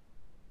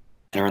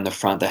in the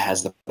front that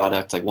has the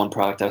product. One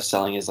product I was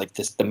selling is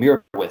the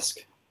Miracle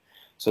Whisk.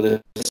 So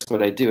this is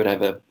what I do. I'd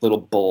have a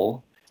little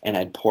bowl, and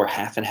I'd pour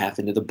half and half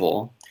into the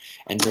bowl.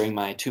 And during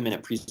my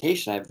 2-minute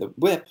presentation, I have the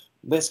whip,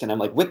 whisk, and I'm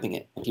like whipping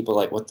it. And people are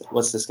like,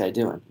 what's this guy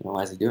doing?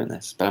 Why is he doing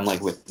this? But I'm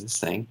like whipping this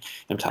thing.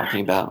 And I'm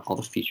talking about all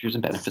the features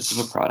and benefits of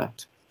a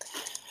product.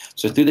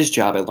 So through this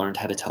job, I learned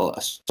how to tell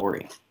a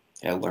story.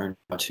 I learned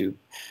how to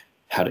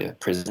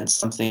present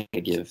something,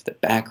 to give the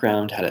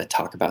background, how to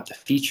talk about the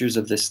features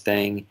of this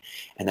thing,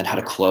 and then how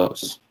to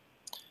close.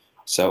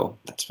 So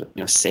that's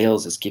what,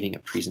 sales is giving a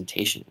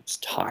presentation. It's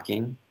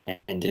talking,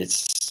 and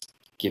it's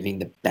giving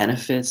the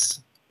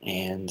benefits,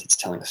 and it's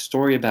telling a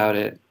story about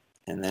it,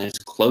 and then it's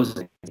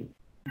closing.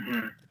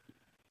 Mm-hmm.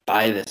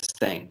 Buy this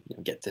thing,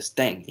 get this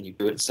thing, and you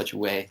do it in such a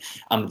way.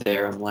 I'm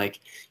there. I'm like,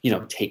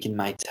 taking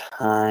my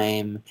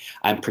time.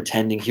 I'm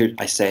pretending. Here,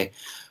 I say,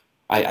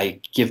 I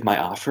give my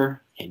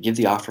offer and give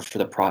the offer for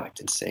the product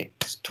and say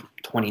it's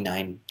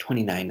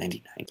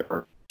 $29.99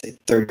 or say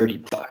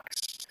 $30.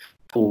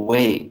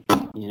 Wait,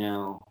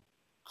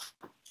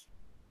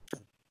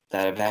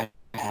 that I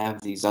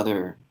have these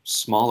other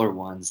smaller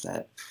ones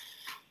that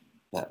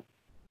I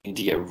need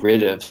to get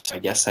rid of. So I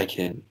guess I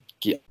can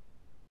get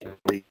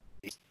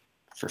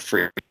for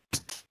free,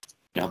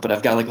 but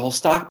I've got like a whole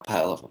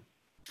stockpile of them.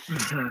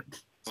 Mm-hmm.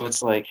 So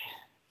it's like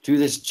through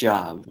this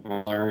job,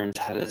 I learned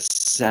how to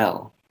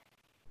sell.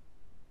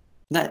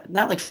 Not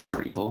like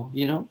for evil,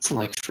 it's not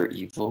like for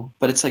evil,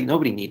 but it's like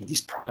nobody needed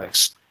these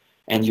products.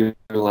 And you're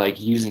like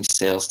using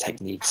sales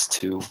techniques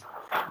to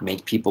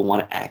make people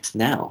want to act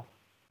now.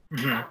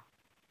 Mm-hmm.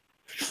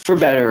 For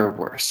better or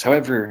worse.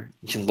 However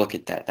you can look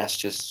at that.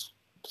 That's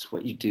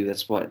what you do.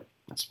 That's what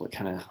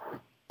kind of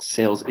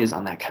sales is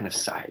on that kind of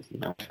side.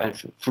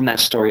 From that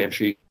story, I'm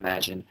sure you can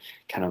imagine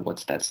kind of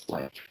what that's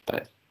like.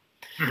 But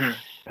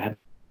Mm-hmm.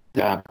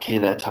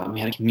 that taught me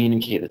how to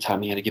communicate, that taught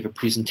me how to give a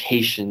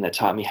presentation, that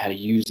taught me how to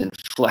use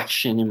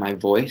inflection in my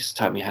voice,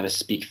 taught me how to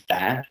speak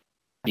fast,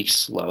 speak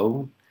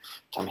slow,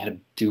 taught me how to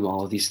do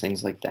all of these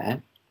things like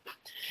that.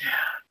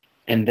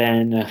 And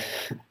then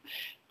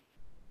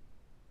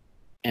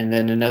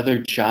another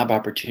job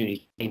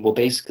opportunity. Well,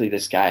 basically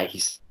this guy,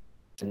 he's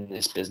in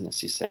this business,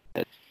 he said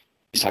that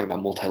he's talking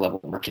about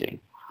multi-level marketing.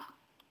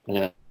 And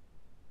that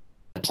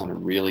sounded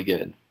really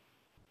good.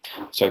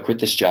 So I quit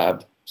this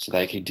job so that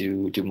I could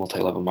do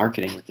multi-level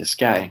marketing with this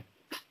guy.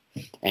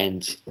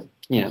 And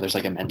there's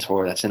like a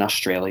mentor that's in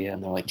Australia,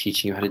 and they're like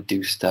teaching you how to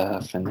do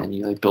stuff, and then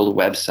you like build a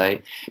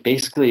website.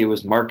 Basically, it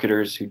was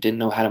marketers who didn't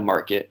know how to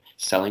market,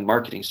 selling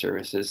marketing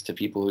services to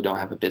people who don't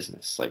have a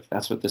business. Like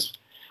that's what this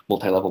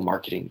multi-level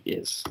marketing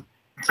is.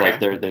 It's like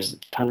there's a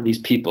ton of these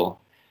people,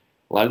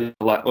 or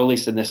at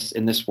least in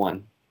this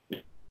one,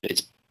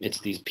 it's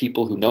these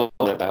people who know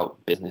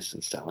about business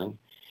and selling,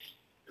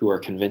 who are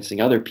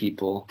convincing other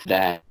people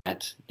that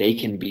they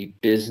can be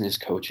business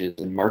coaches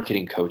and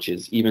marketing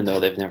coaches, even though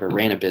they've never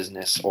ran a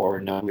business or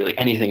know really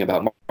anything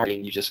about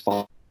marketing. You just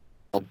fall.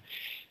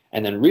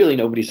 And then really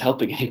nobody's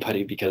helping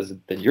anybody, because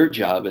then your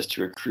job is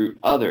to recruit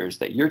others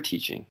that you're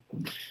teaching.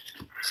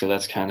 So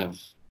that's kind of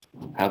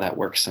how that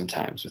works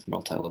sometimes with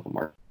multi-level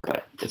marketing.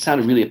 But it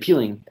sounded really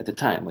appealing at the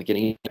time, like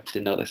getting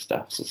to know this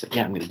stuff. So it's like,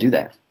 yeah, I'm going to do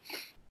that.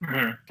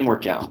 Mm-hmm. It can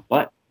work out.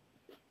 But,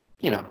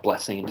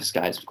 blessing in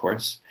disguise, of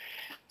course.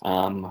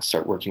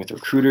 Start working with a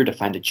recruiter to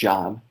find a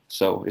job.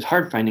 So it's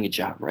hard finding a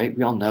job, right?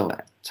 We all know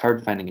that. It's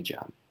hard finding a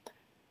job.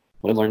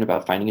 What I learned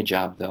about finding a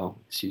job, though,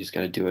 is you just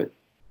got to do it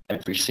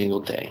every single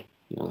day.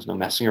 There's no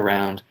messing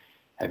around.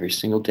 Every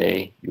single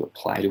day, you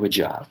apply to a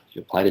job.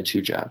 You apply to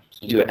 2 jobs.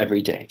 You do it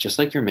every day, just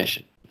like your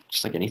mission,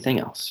 just like anything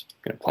else.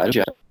 You're going to apply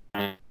to a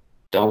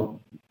job.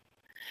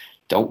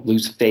 Don't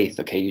lose faith,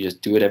 okay? You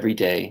just do it every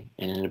day,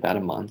 and in about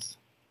a month,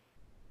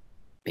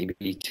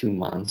 maybe 2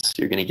 months,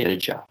 you're going to get a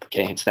job,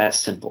 okay? It's that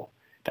simple.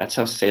 That's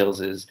how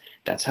sales is.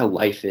 That's how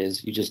life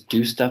is. You just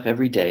do stuff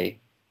every day.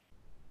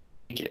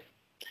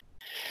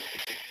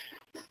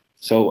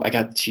 So I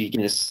got she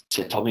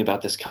told me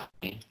about this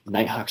company,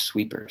 Nighthawk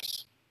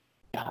Sweepers.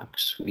 Nighthawk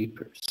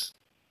Sweepers.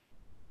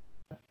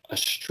 A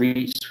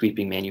street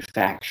sweeping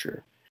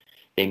manufacturer.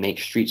 They make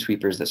street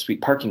sweepers that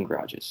sweep parking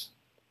garages.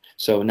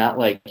 So not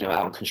like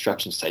out on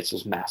construction sites,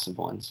 those massive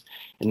ones,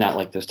 and not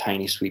like those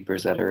tiny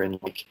sweepers that are in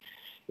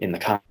the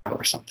Congo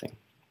or something.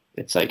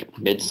 It's like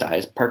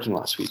mid-sized parking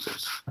lot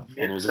sweepers.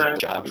 And there's a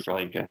job for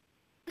like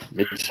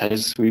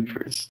mid-sized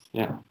sweepers.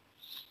 Yeah.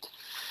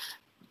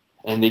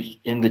 And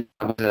in the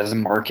job as a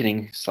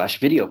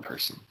marketing/video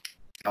person.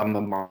 I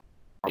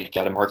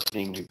got a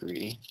marketing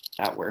degree.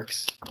 That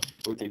works.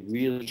 What they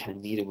really kind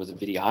of needed was a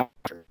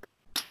videographer.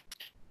 At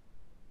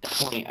that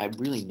point, I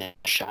really never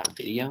shot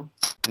video.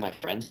 My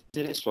friends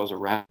did it, so I was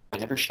around. I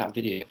never shot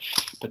video.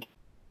 But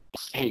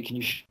hey, can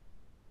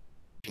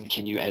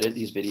you edit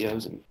these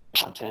videos and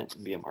content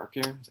and be a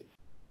marketer?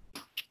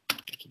 I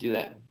can do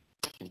that.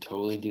 I can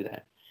totally do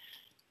that.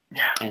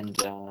 And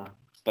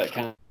but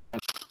kind of,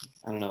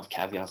 I don't know if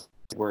caveat's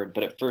the word,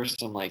 but at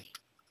first I'm like,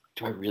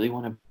 do I really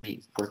want to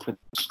work with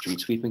a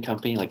street sweeping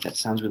company? Like that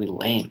sounds really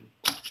lame.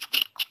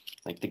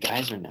 Like the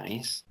guys are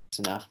nice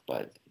enough,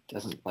 but it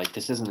doesn't, like,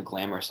 this isn't a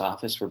glamorous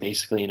office. We're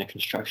basically in a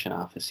construction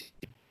office.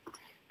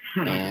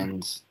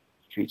 And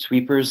street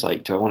sweepers,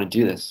 like, do I want to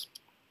do this?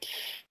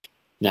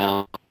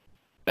 Now,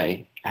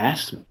 I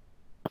asked me,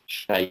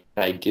 should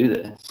I do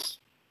this?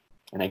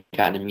 and I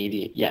got an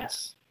immediate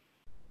yes.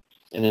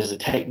 And there's a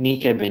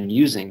technique I've been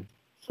using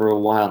for a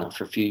while now,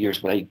 for a few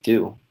years. What I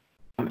do,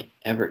 I'm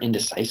ever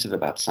indecisive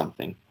about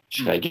something.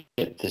 Should I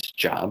get this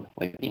job,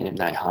 like being a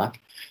Nighthawk?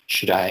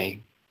 Should I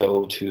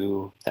go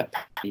to that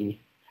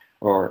party?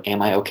 Or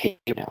am I okay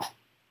now?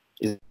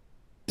 Is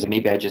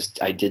maybe I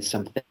did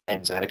something, I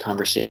had a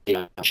conversation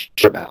I'm not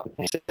sure about.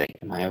 And I say,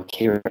 am I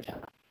okay right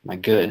now? Am I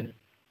good?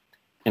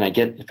 And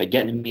if I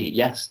get an immediate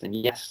yes, then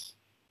yes.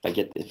 If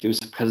it was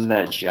because of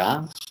that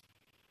job,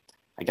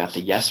 I got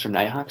the yes from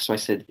Nighthawk. So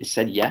it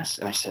said yes,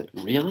 and I said,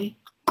 really?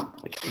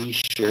 Like, are you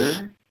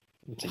sure?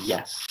 It's a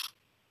yes.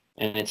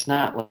 And it's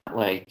not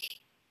like,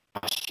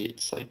 oh,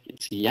 it's like,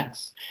 it's a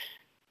yes.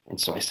 And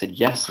so I said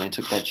yes, and I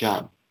took that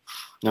job.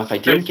 Now, if I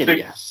didn't get a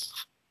yes.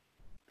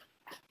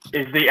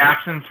 Is the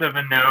absence of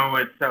a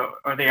no,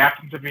 or the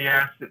absence of a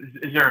yes,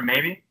 is there a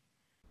maybe?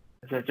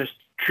 Is it just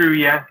true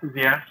yes is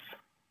yes?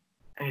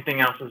 Anything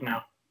else is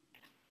no?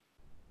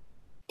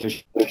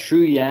 There's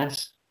true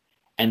yes,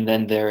 and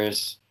then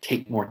there's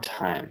take more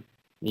time.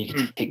 You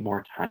can take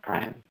more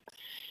time.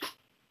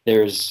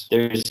 There's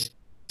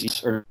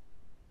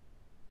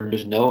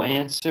no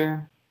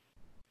answer,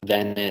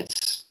 then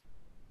it's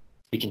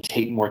we can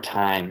take more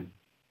time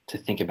to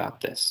think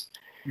about this.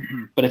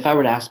 Mm-hmm. But if I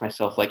were to ask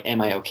myself, like, am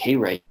I okay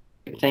right?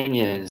 The thing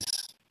is,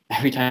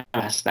 every time I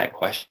ask that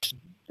question,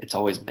 it's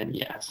always been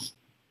yes.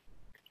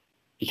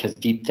 Because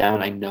deep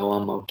down, I know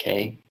I'm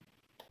okay.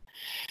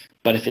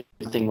 But if it's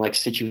something like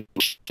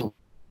situational,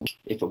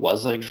 if it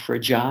was like for a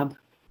job,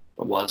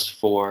 it was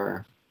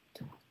for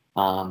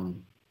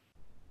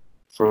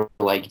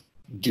like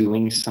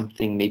doing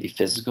something maybe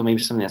physical,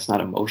 maybe something that's not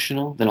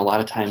emotional, then a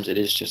lot of times it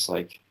is just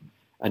like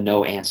a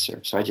no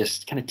answer. So I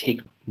just kind of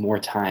take more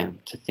time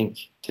to think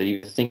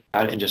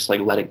about it and just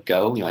like let it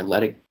go. I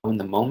let it go in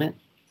the moment,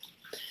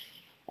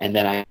 and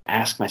then I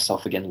ask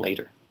myself again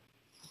later.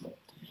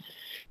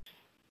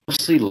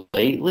 Mostly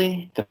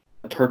lately, the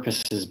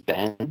purpose has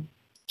been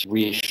to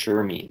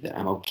reassure me that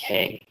I'm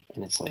okay.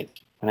 And it's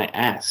like when I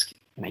ask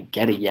and I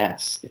get a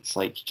yes, it's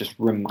like just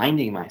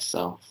reminding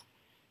myself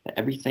that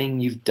everything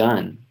you've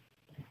done,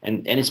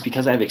 and it's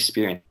because I've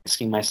experienced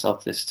asking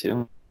myself this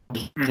too.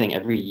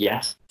 Every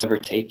yes I've ever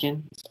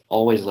taken, it's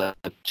always led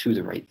to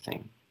the right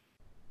thing.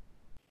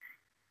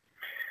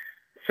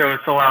 So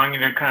it's allowing you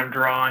to kind of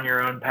draw on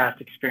your own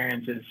past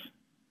experiences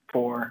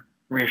for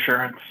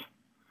reassurance.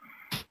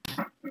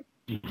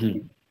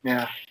 Mm-hmm.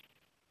 Yeah.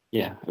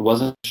 Yeah, it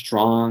wasn't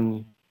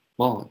strong.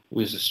 Well, it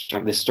was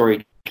this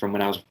story from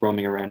when I was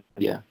roaming around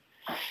India,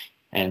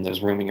 and I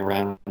was roaming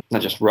around,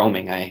 not just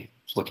roaming. I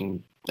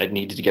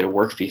needed to get a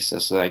work visa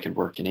so that I could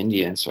work in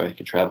India, and so I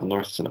could travel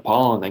north to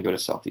Nepal and then go to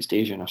Southeast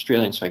Asia and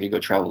Australia, and so I could go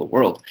travel the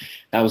world.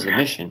 That was the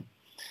mission.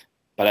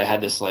 But I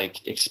had this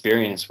like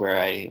experience where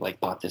I like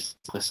bought this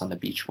necklace on the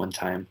beach one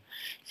time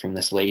from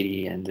this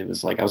lady, and it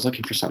was like I was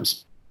looking for something,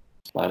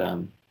 but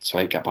so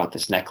I bought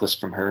this necklace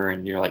from her,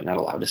 and you're like not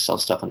allowed to sell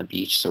stuff on the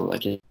beach, so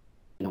like so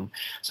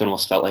it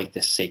almost felt like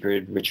this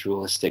sacred,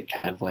 ritualistic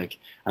kind of like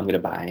I'm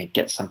gonna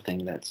get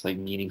something that's like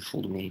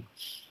meaningful to me,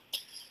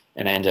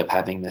 and I ended up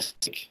having this.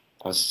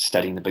 I was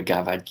studying the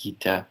Bhagavad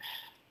Gita,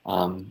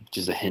 which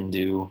is a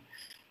Hindu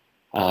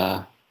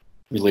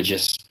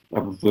religious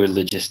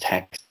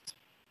text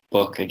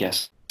book, I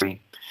guess. And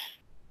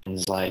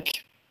it's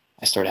like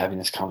I started having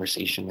this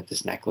conversation with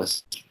this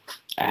necklace,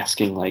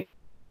 asking like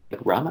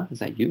Rama, is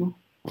that you?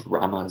 Like,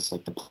 Rama is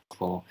like the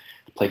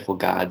playful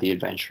god, the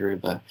adventurer,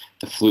 the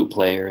flute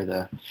player,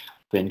 the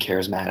been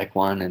charismatic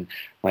one, and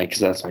like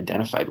because that's what I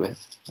identified with.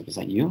 Like, is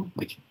that you?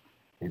 Like,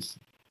 it's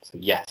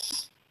like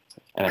yes.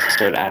 And I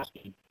started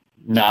asking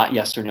not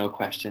yes or no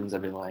questions.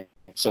 I'd be like,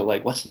 so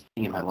like, what's the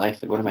thing in my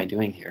life? Like, what am I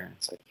doing here?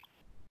 It's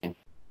like,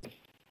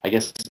 I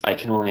guess I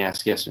can only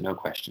ask yes or no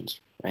questions,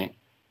 right?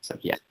 It's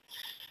like, yeah.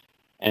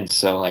 And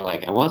so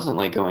like I wasn't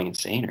like going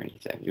insane or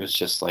anything. It was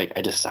just like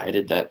I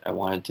decided that I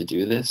wanted to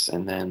do this,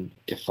 and then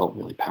it felt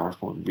really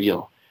powerful and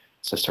real.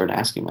 So I started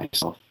asking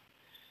myself,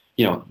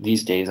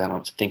 these days I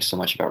don't think so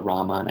much about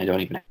Rama, and I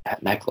don't even have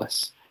that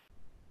necklace.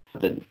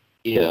 The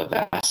idea of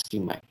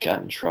asking my gut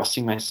and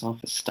trusting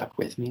myself has stuck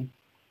with me.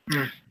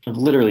 I've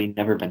literally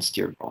never been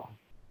steered wrong.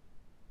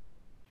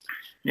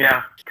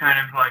 Yeah, kind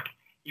of like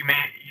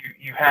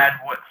you had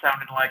what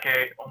sounded like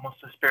almost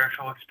a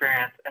spiritual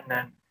experience, and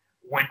then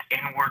went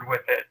inward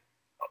with it,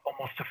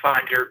 almost to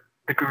find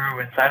the guru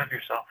inside of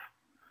yourself.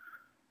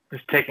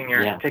 Just taking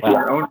your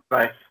own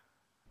advice.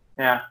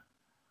 Yeah.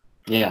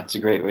 Yeah, it's a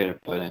great way to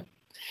put it.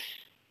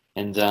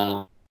 And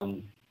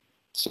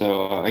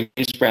so I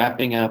guess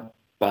wrapping up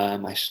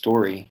my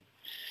story,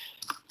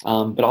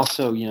 but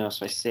also,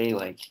 so I say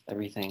like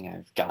everything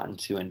I've gotten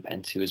to and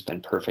been to has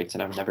been perfect,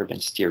 and I've never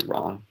been steered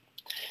wrong.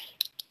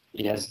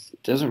 It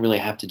doesn't really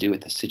have to do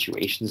with the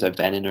situations I've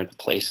been in or the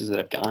places that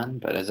I've gone,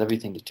 but it has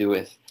everything to do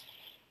with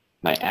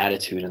my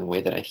attitude and the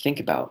way that I think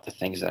about the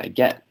things that I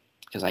get,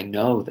 because I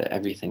know that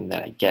everything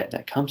that I get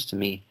that comes to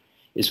me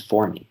is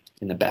for me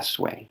in the best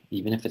way,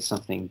 even if it's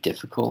something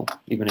difficult,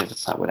 even if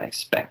it's not what I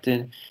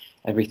expected.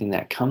 Everything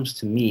that comes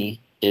to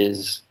me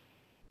is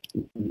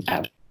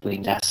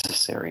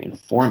necessary and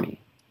for me.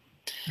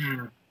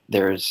 Hmm.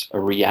 There's a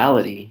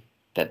reality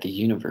that the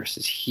universe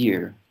is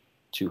here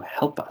to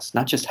help us.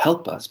 Not just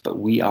help us, but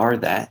we are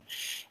that.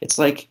 It's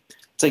like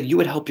you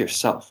would help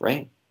yourself,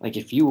 right? Like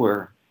if you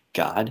were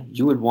God,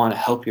 you would want to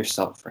help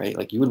yourself, right?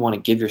 Like you would want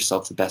to give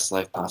yourself the best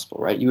life possible,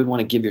 right? You would want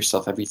to give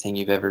yourself everything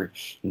you've ever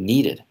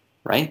needed,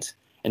 right?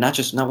 And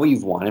not what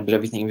you've wanted, but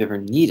everything you've ever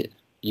needed.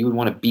 You would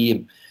want to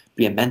be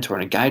a mentor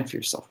and a guide for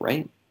yourself,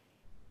 right?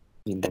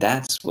 I mean,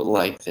 that's what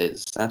life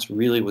is. That's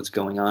really what's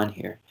going on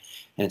here.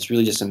 And it's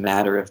really just a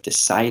matter of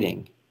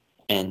deciding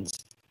and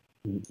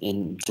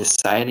in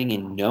deciding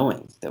and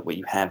knowing that what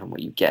you have and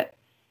what you get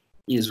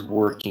is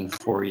working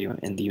for you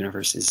and the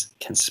universe is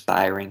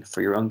conspiring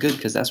for your own good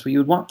because that's what you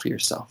would want for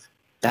yourself.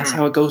 That's Hmm.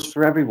 how it goes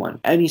for everyone.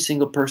 Any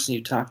single person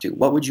you talk to,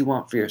 what would you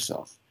want for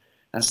yourself?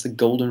 That's the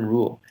golden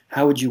rule.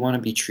 How would you want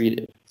to be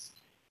treated?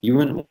 You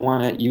wouldn't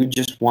want to, you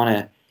just want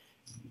to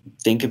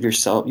think of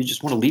yourself, you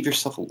just want to leave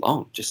yourself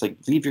alone. Just like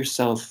leave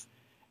yourself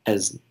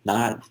as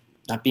not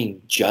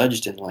being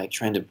judged and like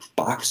trying to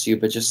box you,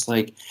 but just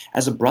like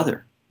as a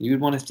brother. You would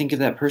want to think of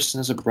that person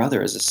as a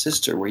brother, as a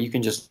sister, where you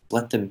can just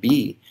let them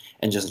be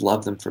and just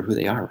love them for who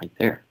they are right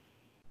there.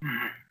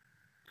 Hmm.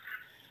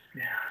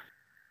 Yeah.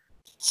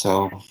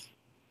 So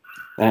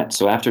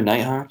after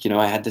Nighthawk,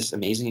 I had this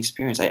amazing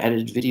experience. I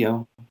edited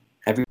video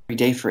every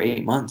day for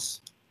 8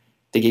 months.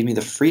 They gave me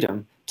the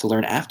freedom to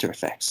learn After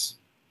Effects.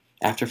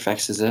 After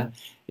Effects is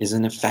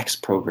an effects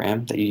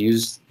program that you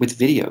use with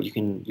video. You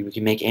can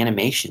make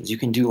animations. You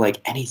can do like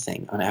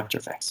anything on After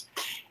Effects.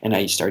 And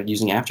I started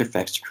using After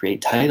Effects to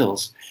create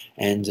titles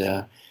and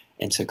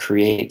to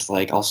create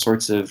like all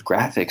sorts of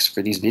graphics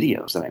for these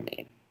videos that I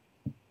made.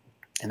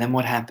 And then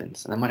what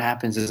happens? And then what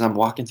happens is I'm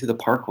walking through the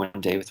park one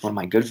day with one of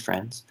my good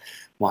friends,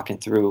 walking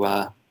through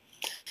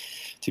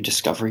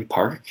Discovery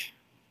Park.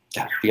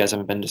 Yeah, if you guys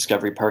haven't been to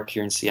Discovery Park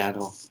here in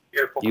Seattle,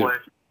 Beautiful you place.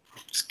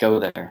 just go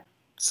there.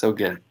 So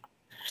good.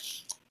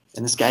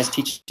 And this guy's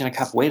teaching a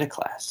capoeira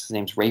class. His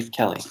name's Rafe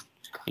Kelly.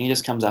 And he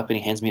just comes up and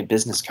he hands me a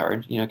business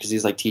card, because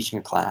he's like teaching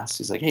a class.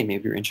 He's like, hey,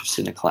 maybe you're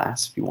interested in a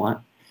class if you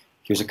want.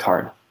 Here's a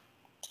card.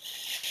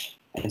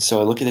 And so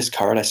I look at this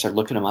card. I start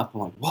looking him up.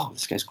 I'm like, whoa,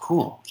 this guy's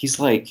cool. He's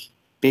like,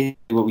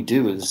 basically what we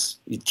do is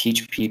we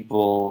teach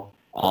people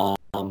how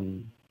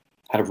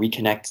to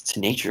reconnect to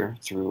nature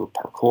through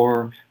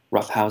parkour,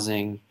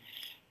 roughhousing,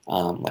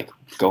 like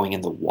going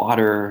in the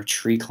water,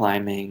 tree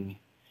climbing,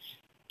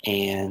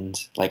 and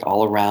like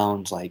all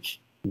around like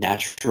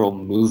natural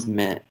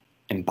movement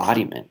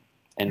embodiment.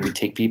 And we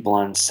take people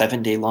on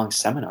 7-day long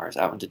seminars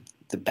out into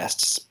the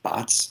best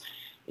spots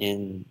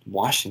in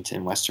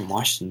Washington, Western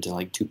Washington, to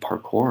like do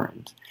parkour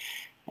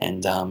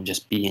and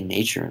just be in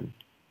nature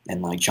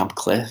and like jump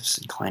cliffs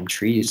and climb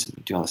trees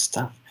and do all this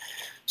stuff.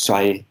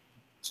 So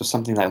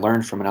something that I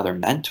learned from another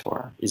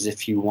mentor is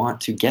if you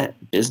want to get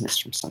business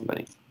from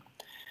somebody,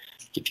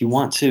 if you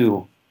want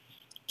to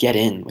get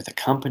in with a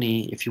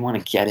company, if you want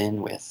to get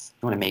in with,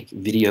 you want to make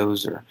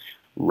videos or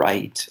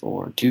write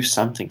or do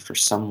something for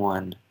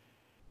someone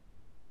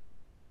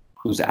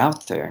who's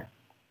out there,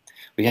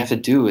 what you have to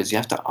do is you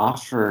have to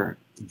offer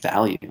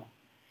value.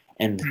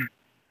 And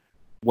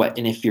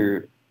if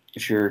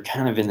you're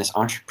kind of in this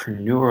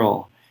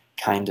entrepreneurial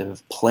kind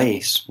of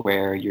place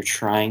where you're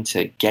trying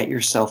to get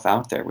yourself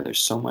out there, where there's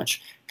so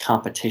much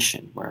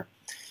competition, where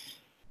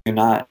you're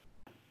not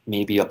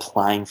maybe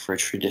applying for a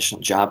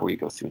traditional job where you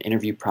go through an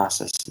interview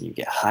process and you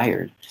get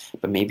hired,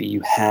 but maybe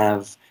you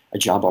have a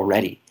job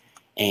already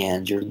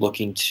and you're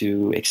looking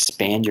to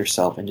expand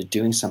yourself into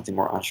doing something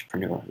more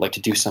entrepreneurial, like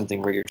to do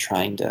something where you're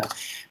trying to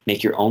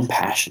make your own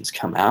passions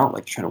come out,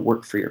 like trying to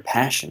work for your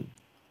passion.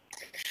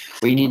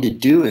 What you need to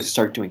do is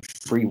start doing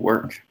free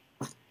work.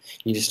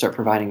 You need to start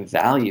providing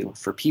value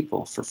for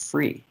people for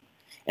free.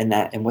 And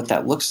what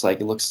that looks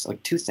like, it looks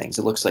like two things.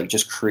 It looks like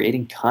just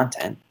creating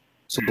content.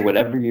 So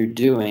whatever you're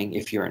doing,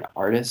 if you're an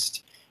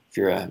artist, if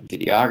you're a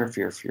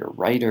videographer, if you're a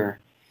writer,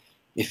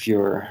 if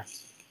you're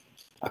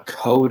a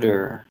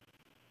coder,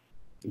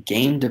 a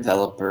game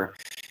developer,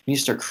 you need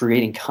to start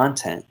creating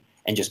content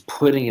and just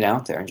putting it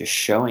out there and just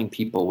showing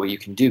people what you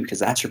can do, because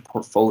that's your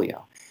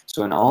portfolio.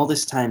 So in all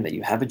this time that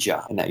you have a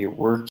job and that you're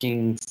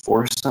working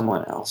for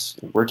someone else,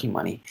 working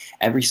money,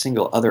 every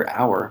single other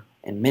hour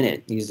and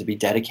minute needs to be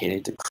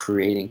dedicated to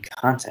creating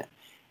content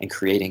and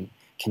creating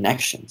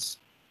connections.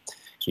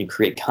 So you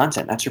create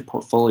content, that's your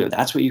portfolio.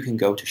 That's what you can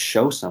go to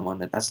show someone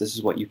that this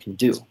is what you can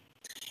do.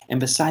 And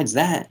besides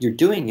that, you're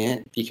doing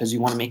it because you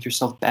want to make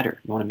yourself better.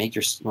 You want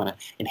to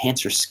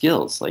enhance your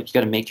skills. Like you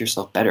got to make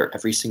yourself better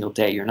every single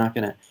day. You're not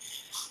going to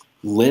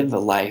live a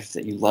life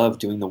that you love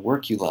doing the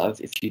work you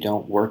love if you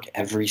don't work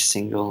every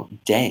single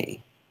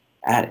day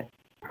at it.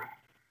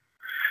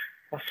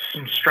 That's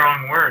some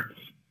strong words.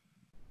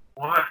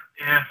 What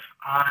if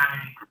I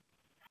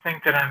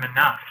think that I'm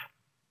enough?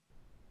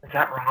 Is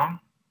that wrong?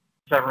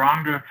 Is that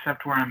wrong to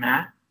accept where I'm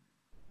at?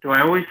 Do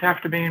I always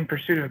have to be in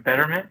pursuit of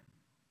betterment?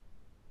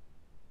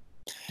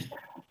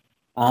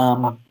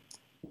 Well,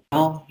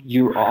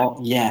 you're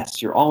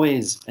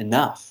always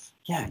enough.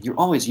 Yeah,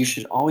 you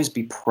should always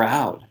be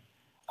proud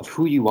of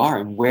who you are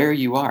and where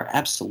you are.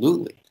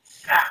 Absolutely.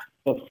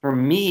 But for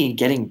me,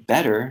 getting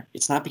better,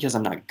 it's not because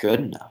I'm not good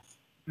enough.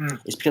 Mm.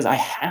 It's because I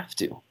have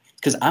to.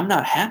 Because I'm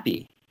not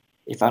happy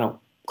if I don't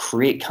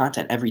create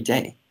content every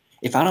day.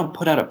 If I don't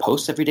put out a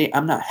post every day,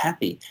 I'm not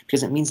happy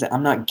because it means that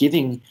I'm not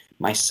giving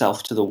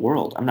myself to the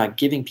world. I'm not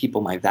giving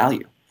people my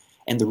value.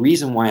 And the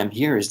reason why I'm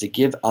here is to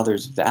give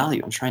others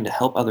value. I'm trying to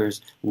help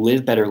others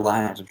live better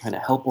lives. I'm trying to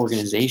help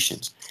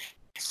organizations,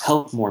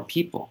 help more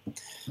people.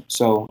 So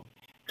So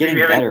you getting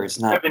have better is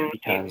not have a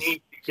because,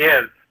 need to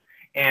give,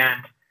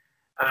 and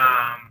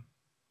um,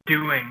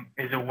 doing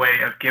is a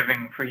way of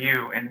giving for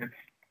you, and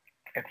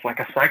it's like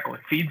a cycle.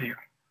 It feeds you.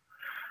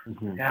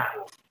 Mhm. Yeah.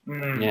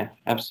 Mm. Yeah,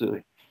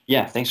 absolutely.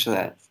 Yeah, thanks for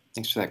that.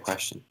 Thanks for that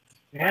question.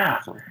 Yeah.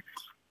 Definitely.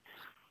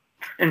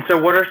 And so,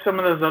 what are some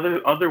of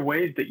those other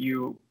ways that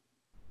you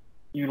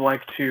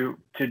like to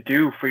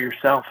do for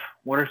yourself?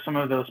 What are some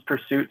of those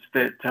pursuits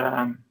that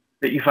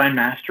you find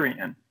mastery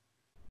in?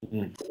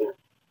 Mm.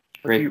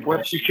 Great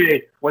What do you question.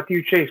 chase? What do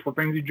you chase? What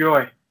brings you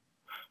joy?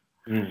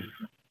 Mm.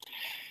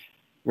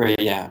 Right,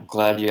 yeah. I'm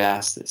glad you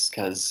asked this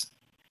because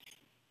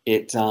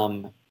it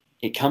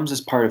it comes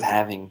as part of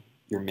having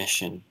your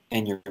mission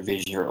and your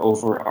vision, your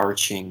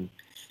overarching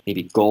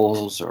maybe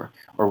goals or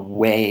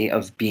way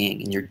of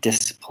being in your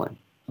discipline.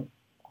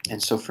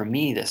 And so for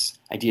me, this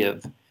idea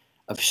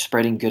of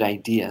spreading good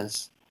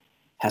ideas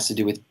has to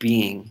do with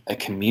being a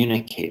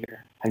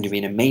communicator, having to be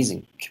an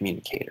amazing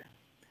communicator.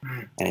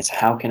 Mm. And it's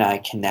how can I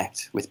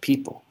connect with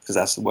people? Because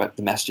that's what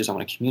the messages I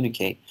want to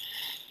communicate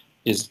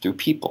is through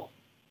people.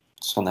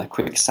 So on that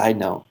quick side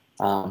note,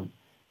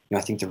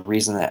 I think the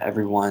reason that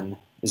everyone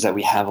is that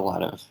we have a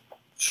lot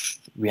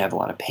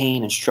of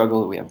pain and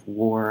struggle. We have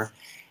war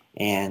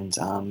and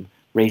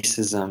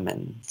racism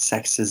and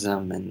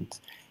sexism and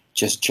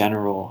just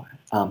general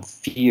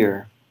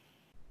fear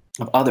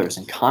of others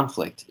and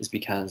conflict is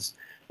because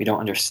we don't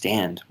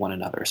understand one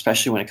another,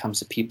 especially when it comes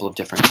to people of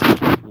different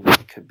cultures.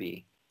 It could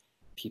be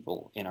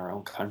people in our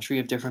own country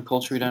of different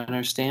culture we don't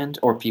understand,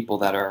 or people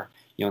that are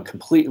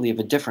completely of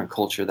a different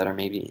culture that are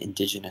maybe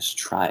indigenous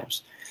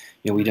tribes.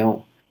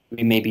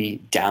 We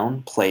maybe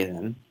downplay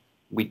them.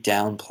 We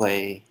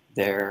downplay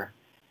their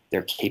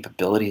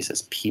capabilities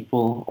as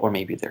people, or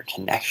maybe their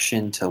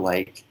connection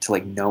to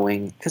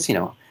knowing, because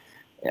an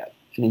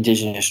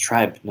indigenous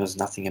tribe knows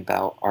nothing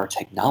about our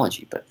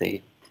technology, but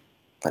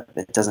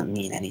it doesn't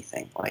mean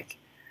anything. Like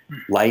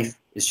life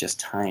is just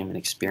time and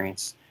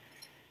experience.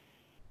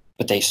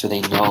 But they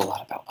know a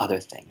lot about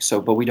other things.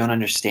 So, but we don't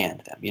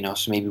understand them.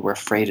 So maybe we're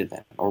afraid of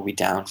them, or we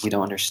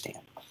don't understand.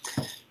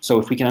 So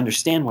if we can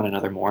understand one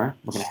another more,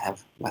 we're going to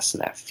have less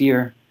of that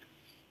fear,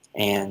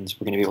 and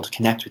we're going to be able to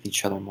connect with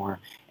each other more.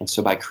 And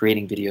so by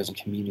creating videos and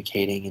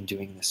communicating and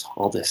doing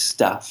all this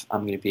stuff,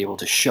 I'm going to be able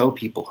to show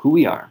people who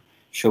we are,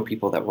 show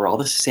people that we're all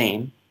the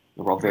same,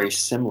 that we're all very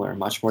similar,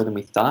 much more than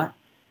we thought.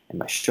 And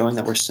by showing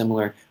that we're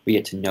similar, we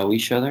get to know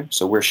each other.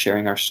 So we're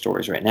sharing our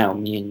stories right now.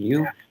 Me and you,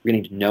 we're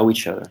getting to know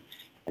each other.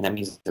 And that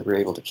means that we're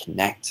able to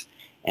connect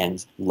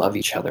and love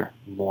each other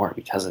more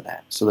because of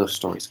that. So those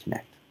stories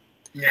connect.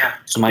 Yeah.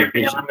 So my Get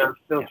vision, beyond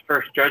those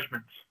first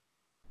judgments.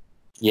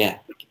 yeah,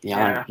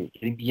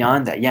 getting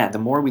beyond that. Yeah, the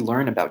more we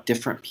learn about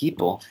different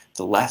people,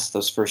 the less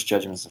those first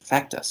judgments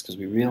affect us because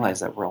we realize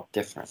that we're all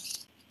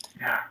different,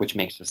 Yeah. which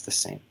makes us the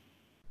same.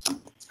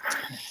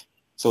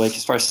 So like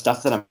as far as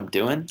stuff that I'm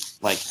doing,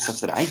 like stuff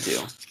that I do,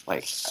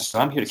 so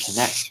I'm here to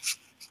connect,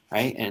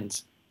 right?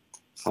 And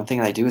one thing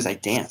that I do is I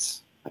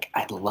dance. Like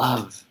I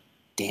love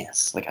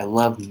dance. Like I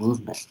love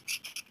movement.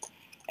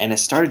 And it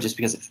started just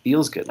because it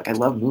feels good. Like I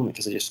love movement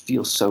because it just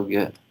feels so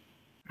good.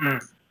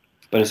 Mm.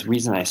 But it's the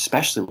reason I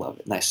especially love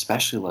it, and I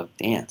especially love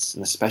dance,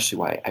 and especially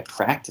why I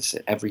practice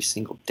it every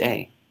single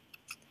day,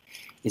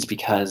 is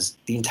because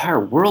the entire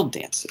world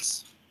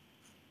dances.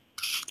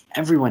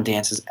 Everyone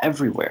dances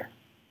everywhere.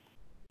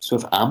 So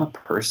if I'm a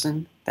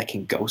person that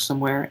can go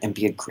somewhere and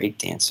be a great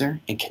dancer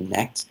and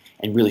connect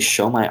and really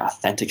show my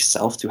authentic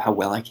self through how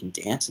well I can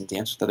dance and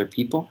dance with other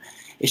people,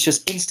 it's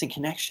just instant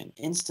connection.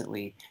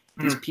 Instantly,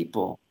 these Mm.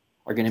 people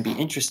are going to be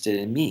interested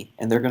in me,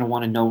 and they're going to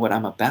want to know what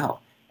I'm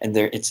about. And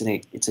it's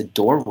a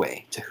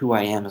doorway to who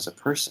I am as a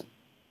person.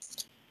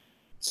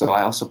 So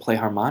I also play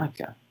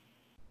harmonica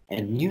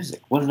and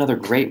music. What another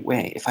great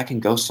way. If I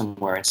can go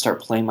somewhere and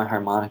start playing my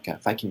harmonica,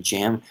 if I can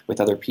jam with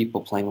other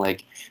people playing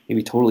like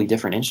maybe totally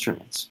different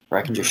instruments, or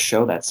I can just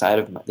show that side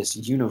of this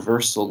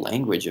universal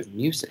language of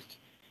music.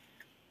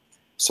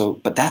 So,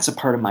 but that's a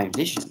part of my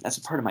vision. That's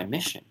a part of my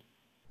mission.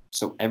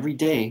 So every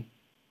day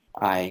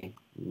I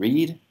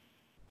read,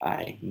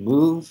 I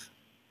move,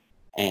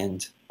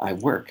 and I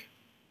work.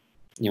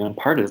 And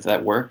part of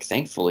that work,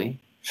 thankfully,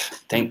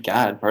 thank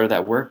God, part of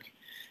that work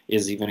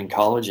is even in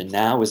college and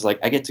now is like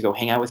I get to go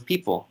hang out with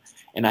people,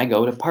 and I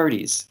go to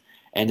parties,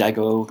 and I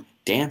go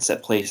dance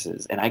at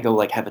places, and I go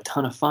like have a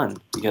ton of fun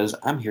because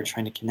I'm here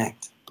trying to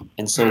connect.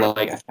 And so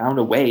like I found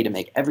a way to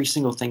make every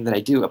single thing that I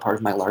do a part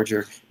of my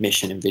larger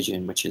mission and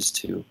vision, which is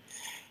to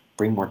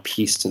bring more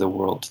peace to the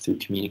world through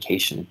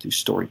communication and through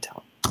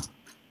storytelling.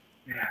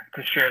 Yeah.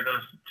 To share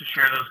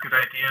those good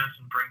ideas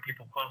and bring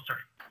people closer.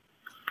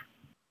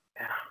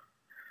 Yeah.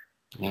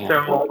 Yeah.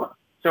 So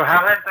So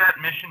how has that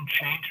mission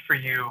changed for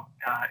you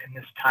in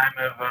this time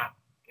of,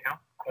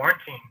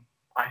 quarantine,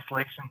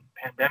 isolation,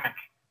 pandemic?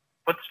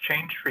 What's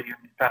changed for you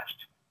in the past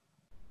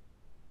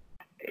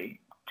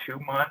 2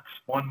 months,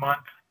 1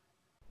 month?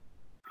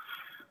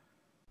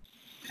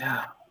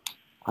 Yeah.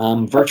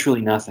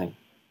 Virtually nothing.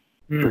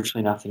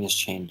 Virtually nothing has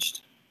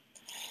changed.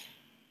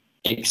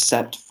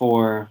 Except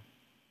for,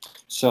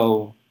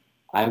 so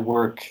I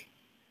work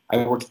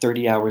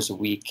 30 hours a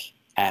week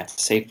at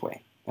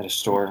Safeway, at a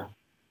store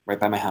right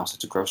by my house.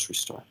 It's a grocery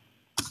store.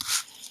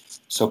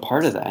 So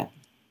part of that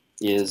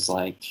is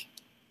like,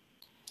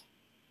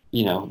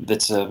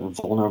 that's a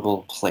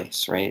vulnerable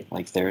place, right?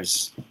 Like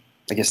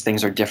I guess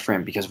things are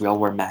different because we all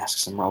wear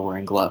masks and we're all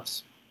wearing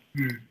gloves.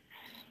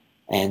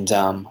 And,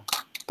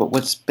 but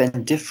what's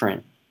been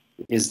different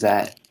is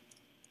that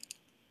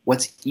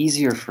what's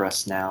easier for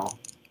us now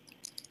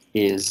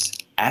is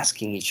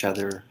asking each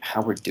other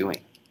how we're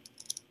doing,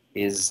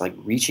 is like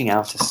reaching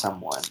out to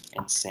someone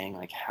and saying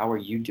like, how are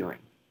you doing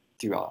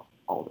through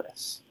all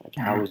this? Like,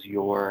 how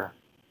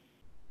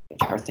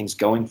are things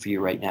going for you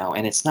right now?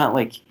 And it's not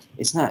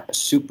a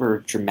super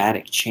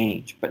dramatic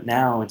change, but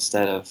now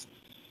instead of,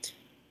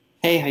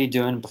 hey, how you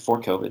doing,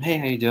 before COVID, hey,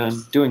 how you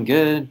doing? Doing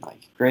good,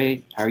 like,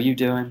 great. How are you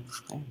doing?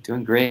 Hey,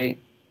 doing great.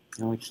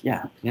 Like,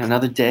 yeah,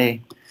 another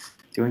day,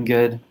 doing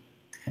good.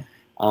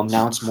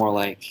 Now it's more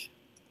like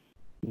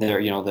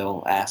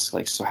they'll ask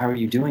like, so how are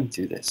you doing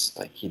through this?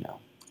 Like,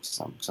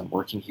 so I'm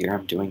working here,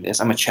 I'm doing this.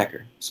 I'm a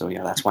checker, so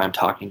that's why I'm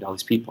talking to all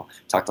these people.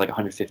 I talk to like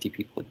 150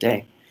 people a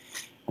day.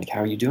 Like,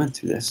 how are you doing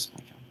through this?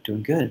 Like, I'm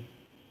doing good.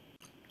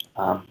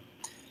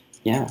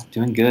 Yeah,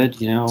 doing good.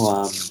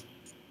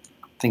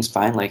 Things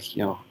fine. Like,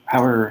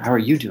 how are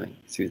you doing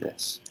through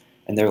this?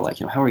 And they're like,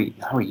 how are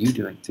you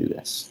doing through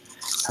this?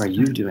 How are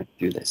you doing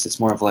through this? It's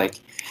more of like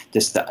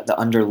this the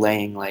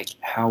underlaying like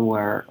how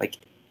are like,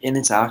 and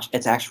it's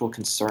actual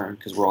concern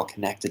because we're all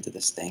connected to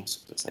this thing. So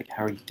it's like,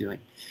 how are you doing?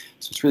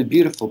 So it's really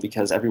beautiful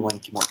because everyone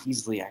can more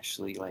easily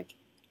actually like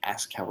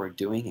ask how we're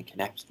doing and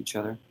connect with each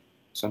other.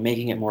 So I'm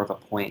making it more of a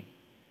point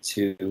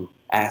to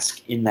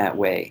ask in that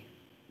way.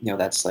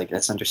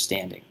 That's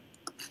understanding.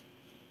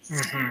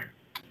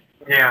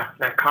 Yeah,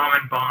 that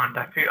common bond.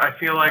 I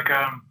feel like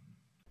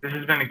this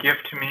has been a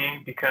gift to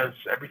me because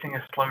everything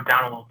has slowed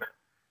down a little bit.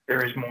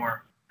 There is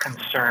more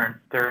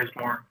concern. There is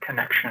more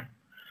connection.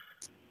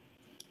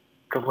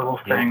 The little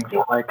things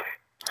like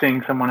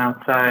seeing someone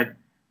outside.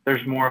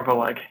 There's more of a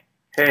like,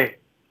 hey,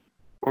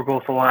 we're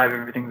both alive.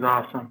 Everything's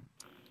awesome.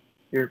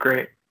 You're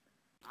great.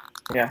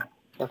 Yeah,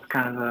 that's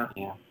kind of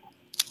the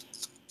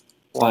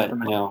But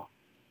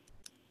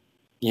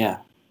yeah,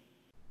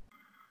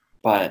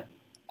 but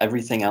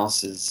everything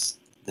else is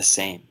the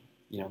same,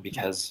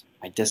 because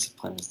my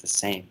discipline is the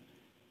same.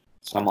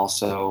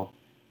 So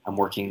I'm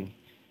working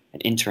an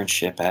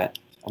internship at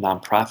a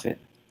nonprofit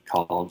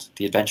called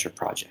the Adventure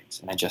Project,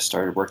 and I just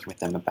started working with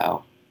them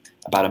about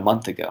a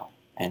month ago,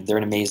 and they're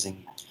an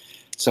amazing.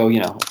 So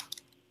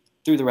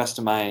through the rest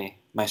of my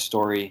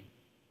story,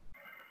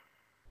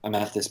 I'm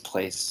at this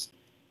place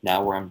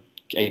now where I'm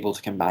able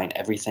to combine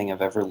everything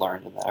I've ever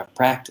learned and that I've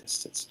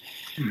practiced.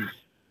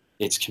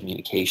 It's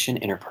communication,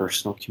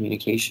 interpersonal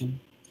communication.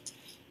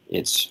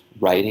 It's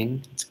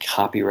writing, it's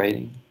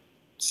copywriting,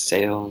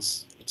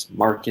 sales, it's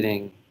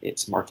marketing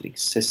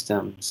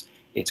systems,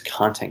 it's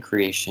content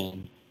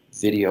creation,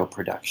 video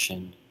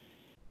production,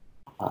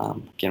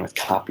 again with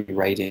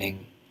copywriting,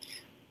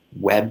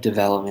 web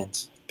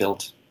development,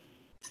 built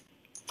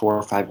 4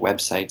 or 5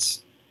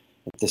 websites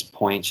at this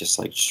point, just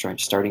like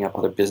starting up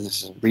other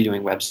businesses,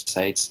 redoing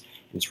websites,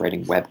 and it's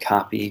writing web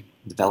copy,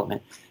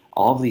 development.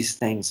 All of these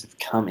things have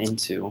come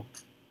into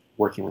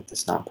working with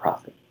this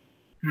nonprofit.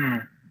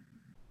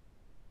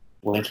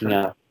 Linking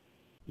up,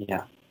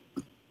 yeah.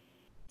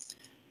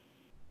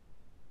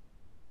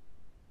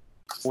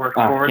 I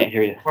can't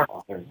hear you.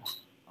 Oh, there we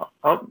go.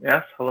 Oh,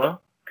 yes, hello?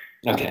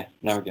 Okay,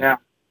 now we're good. Yeah.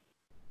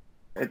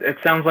 It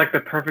sounds like the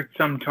perfect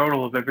sum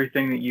total of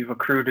everything that you've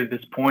accrued at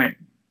this point,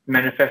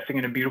 manifesting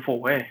in a beautiful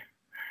way.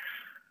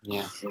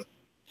 Yeah.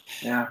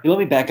 Yeah. Let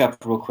me back up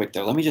real quick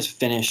though. Let me just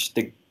finish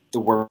the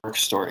work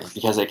story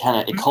because it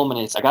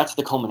culminates. I got to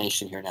the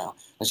culmination here now.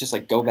 Let's just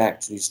like go back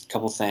to these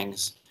couple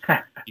things.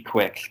 Be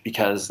quick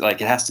because like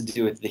it has to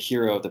do with the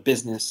hero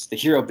business thing.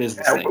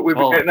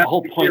 The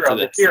whole point of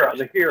this.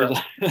 The hero.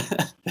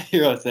 The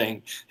hero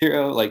thing.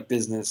 Hero like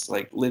business,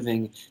 like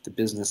living the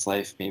business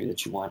life maybe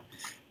that you want.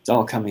 It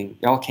all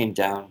came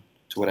down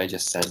to what I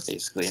just said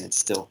basically, and it's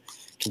still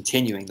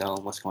continuing though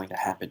on what's going to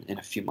happen in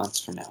a few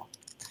months from now.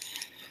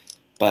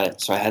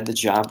 But so I had the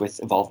job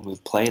with Evolve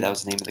Move Play. That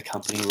was the name of the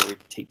company where we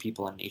take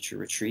people on nature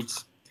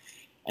retreats.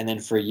 And then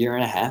for a year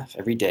and a half,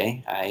 every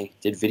day, I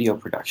did video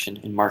production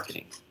and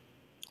marketing.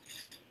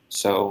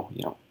 So,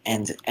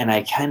 and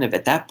I kind of,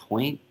 at that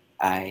point,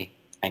 I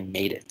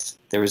made it.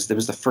 There was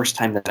the first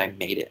time that I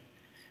made it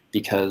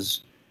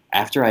because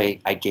after I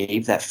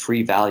gave that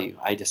free value,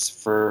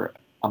 for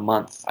a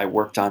month, I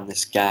worked on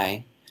this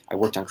guy. I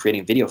worked on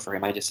creating a video for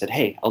him. I just said,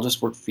 hey, I'll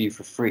just work for you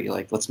for free.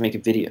 Like, let's make a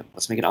video.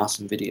 Let's make an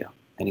awesome video.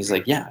 And he's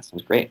like, yeah, that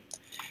sounds great.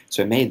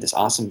 So I made this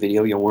awesome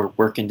video. We're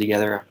working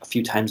together a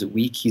few times a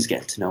week. He's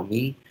getting to know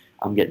me.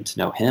 I'm getting to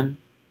know him.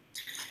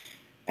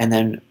 And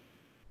then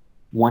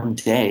one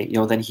day,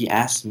 then he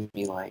asked me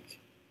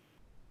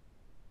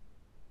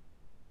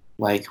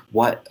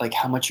what,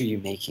 how much are you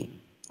making?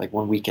 Like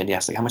one weekend, he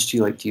asked, how much do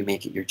you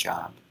make at your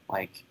job?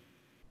 I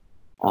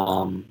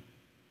don't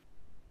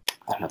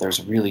know, there's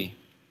a really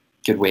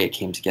good way it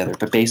came together.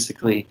 But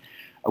basically,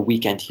 a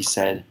weekend he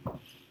said,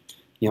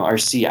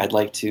 RC, I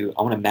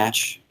want to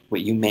match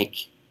what you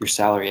make your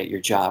salary at your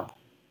job.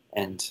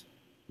 And,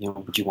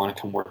 would you want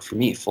to come work for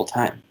me full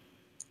time?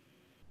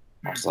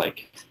 I was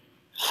like,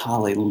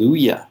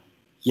 hallelujah.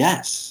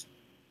 Yes.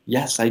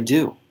 Yes, I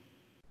do.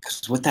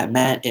 Because what that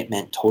meant, it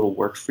meant total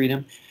work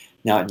freedom.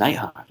 Now at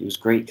Nighthawk, it was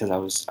great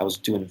because I was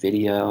doing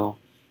video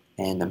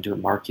and I'm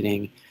doing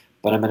marketing,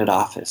 but I'm in an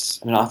office.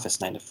 I'm in an office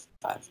 9 to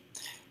 5.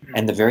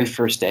 And the very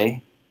first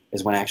day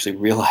is when I actually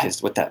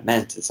realized what that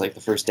meant. It's like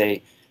the first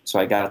day. So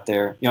I got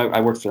there,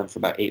 I worked for them for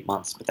about 8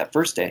 months, but that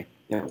first day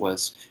it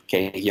was,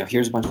 okay,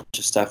 here's a bunch of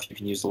stuff you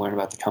can use to learn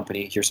about the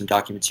company. Here's some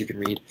documents you can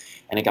read.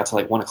 And it got to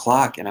 1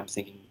 o'clock and I'm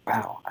thinking,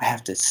 wow, I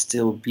have to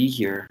still be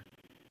here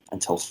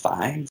until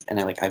 5. And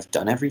I've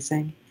done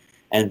everything.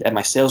 And at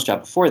my sales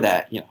job before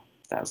that,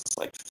 that was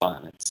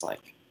fun. It's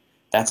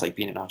that's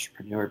being an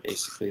entrepreneur,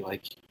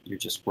 basically. You're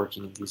just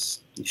working in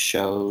these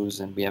shows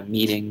and we have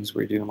meetings.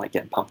 We're doing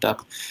getting pumped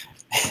up.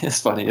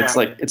 It's funny. Yeah.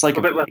 It's like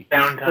a bit less movie.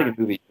 downtime. It's like a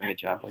movie doing a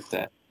job like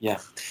that. Yeah.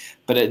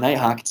 But at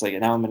Nighthawk, it's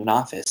now I'm in an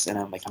office and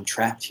I'm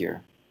trapped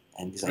here.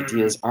 And these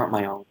ideas aren't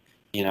my own.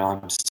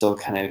 I'm still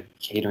kind of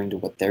catering to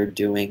what they're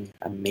doing.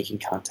 I'm making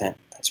content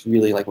that's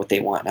really what they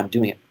want, and I'm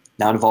doing it.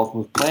 Now at Evolve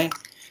Move Play,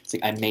 it's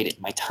I made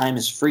it. My time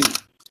is free.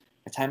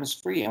 My time is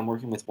free. I'm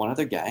working with one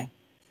other guy.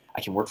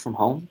 I can work from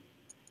home.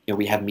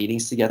 We have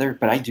meetings together,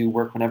 but I do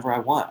work whenever I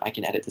want. I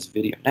can edit this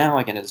video now.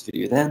 I can edit this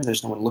video then.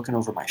 There's no one looking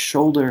over my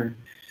shoulder.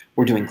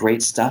 We're doing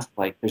great stuff.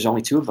 There's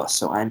only 2 of us,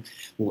 so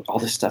all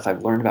this stuff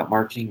I've learned about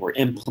marketing. We're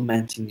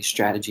implementing these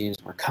strategies.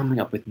 We're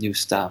coming up with new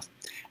stuff.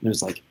 And it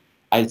was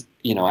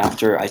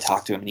after I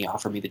talked to him and he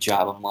offered me the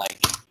job, I'm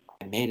like,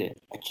 I made it.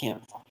 I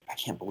can't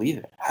believe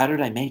it. How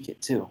did I make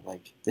it too?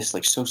 This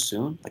so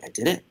soon? I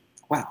did it?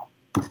 Wow.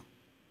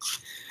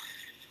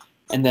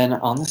 And then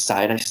on the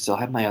side, I still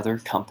had my other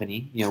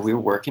company. We were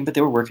working, but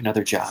they were working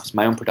other jobs.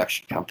 My own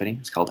production company.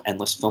 It's called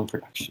Endless Film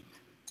Production.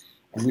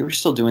 And we were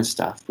still doing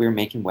stuff. We were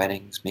making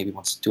weddings,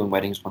 doing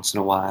weddings once in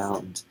a while,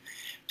 and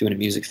doing a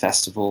music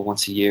festival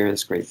once a year.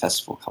 This great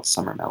festival called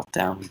Summer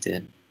Meltdown we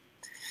did.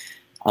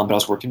 But I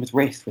was working with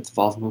Wraith, with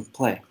Evolve Move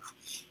Play.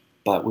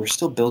 But we were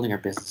still building our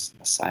business on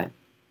the side.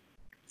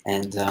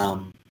 And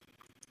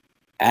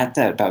at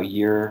that about 1.5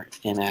 year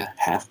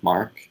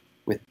mark,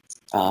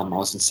 I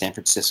was in San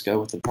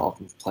Francisco with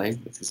Evolve Move Play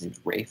with his name is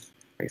Rafe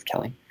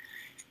Kelly.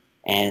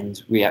 And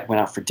we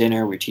went out for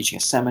dinner. We were teaching a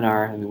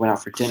seminar, and we went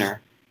out for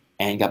dinner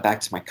and got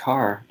back to my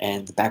car,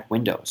 and the back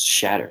window was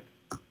shattered.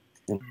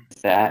 And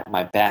with that,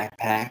 my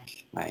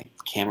backpack, my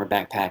camera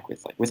backpack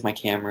with my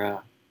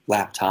camera,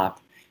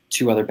 laptop,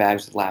 2 other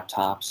bags with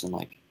laptops, and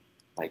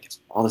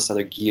all this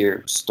other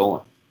gear was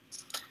stolen.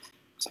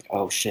 It's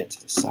oh shit,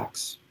 this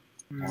sucks.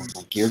 My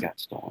gear got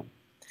stolen.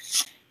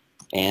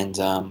 And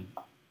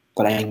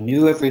but I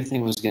knew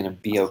everything was going to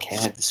be okay.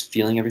 I had this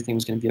feeling everything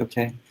was going to be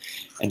okay.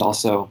 And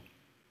also,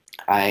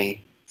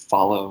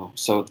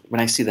 so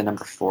when I see the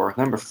number 4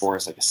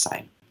 is a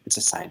sign. It's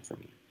a sign for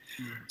me.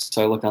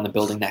 So I look on the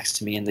building next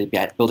to me, and the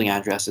building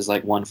address is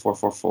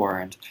 1444,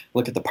 and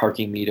look at the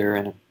parking meter,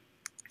 and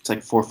it's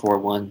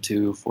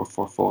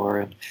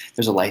 4412444, and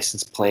there's a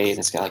license plate, and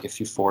it's got a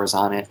few 4s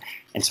on it.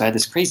 And so I had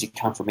this crazy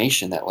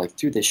confirmation that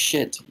through this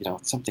shit,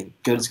 something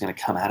good is going to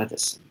come out of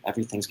this, and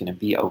everything's going to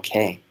be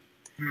okay.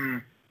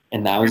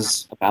 And that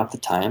was about the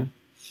time.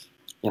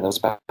 That was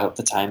about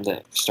the time that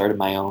I started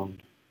me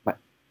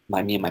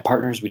and my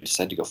partners. We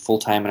decided to go full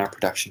time in our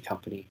production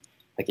company.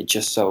 It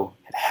just so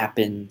had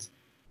happened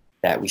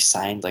that we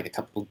signed a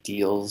couple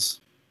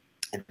deals,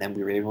 and then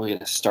we were able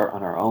to start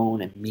on our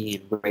own. And me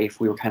and Rafe,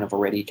 we were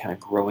already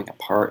growing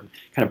apart.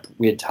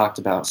 We had talked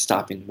about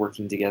stopping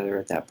working together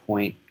at that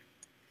point.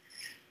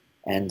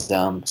 And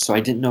so I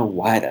didn't know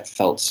why that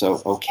felt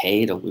so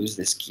okay to lose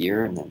this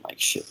gear, and then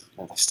shit,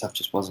 stuff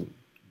just wasn't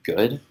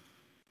good.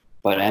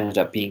 But it ended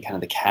up being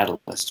the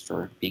catalyst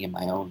for being in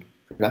my own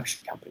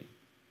production company.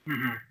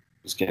 It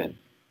was good.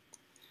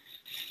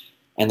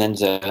 And then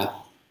the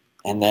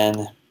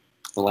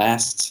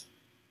last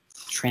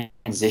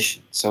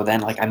transition. So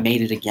then I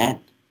made it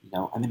again.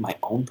 I'm in my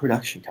own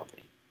production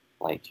company.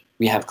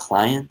 We have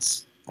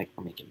clients. We're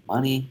making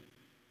money.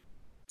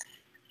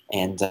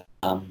 And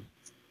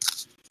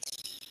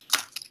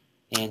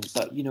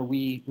but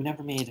we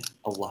never made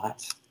a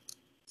lot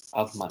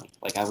of money.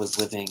 I was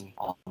living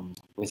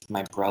with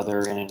my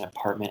brother in an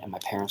apartment, and my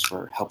parents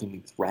were helping me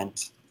with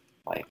rent,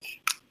 a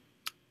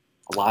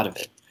lot of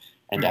it.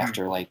 And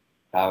after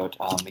about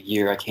a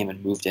year, I came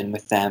and moved in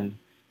with them.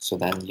 So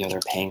then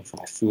they're paying for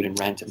my food and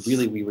rent, and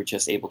really we were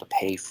just able to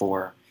pay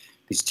for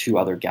these 2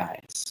 other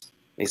guys.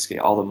 Basically,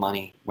 all the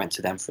money went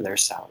to them for their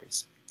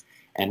salaries.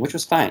 and which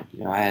was fine.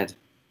 I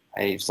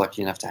was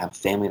lucky enough to have a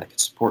family that could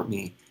support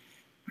me,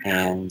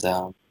 and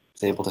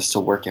was able to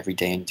still work every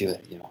day and do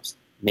it. It's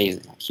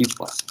amazing, like, huge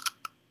blessing.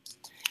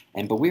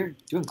 But we're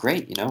doing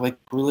great, like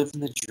we're living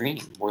the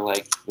dream. We're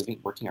like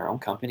working our own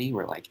company.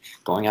 We're like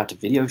going out to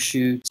video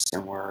shoots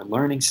and we're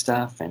learning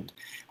stuff. And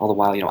all the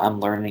while,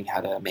 I'm learning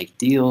how to make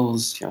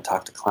deals,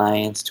 talk to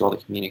clients, do all the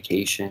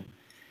communication.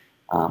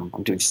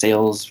 I'm doing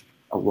sales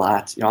a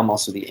lot. I'm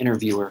also the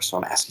interviewer, so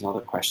I'm asking all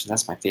the questions.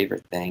 That's my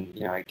favorite thing.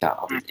 I got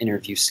all these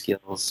interview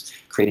skills,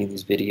 creating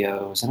these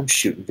videos, and I'm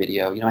shooting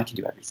video. I can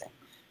do everything.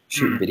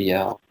 Shooting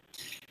video.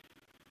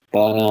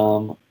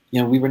 But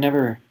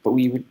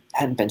we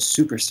hadn't been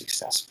super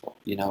successful.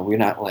 We're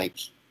not like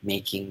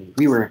making.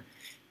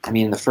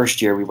 In the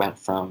first year we went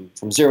from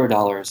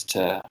 $0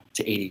 to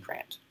 80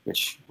 grand,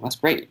 which that's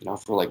great.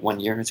 For like 1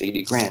 year it's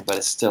 80 grand, but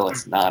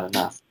it's not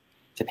enough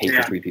to pay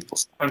for 3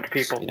 people's. 100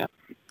 people.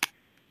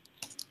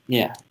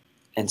 Yeah,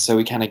 and so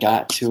we kind of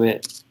got to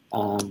it,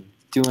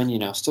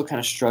 doing, still kind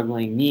of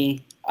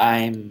struggling.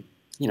 I'm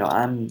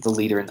the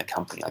leader in the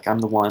company. Like I'm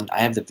the one. I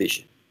have the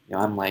vision.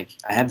 I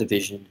have the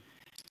vision.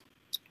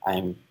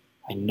 I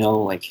know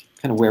like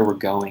kind of where we're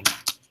going,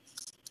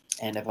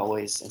 and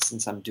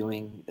since I'm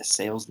doing the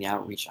sales and the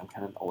outreach, I'm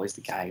kind of always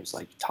the guy who's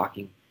like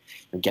talking,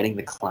 getting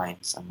the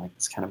clients. I'm like,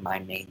 it's kind of my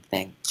main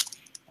thing,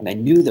 and I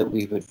knew that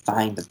we would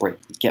find the break,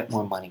 we'd get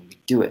more money,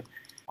 we'd do it.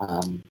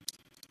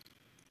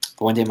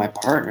 But one day my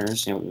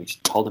partners, we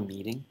called a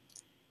meeting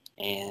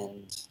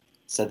and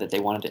said that they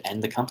wanted to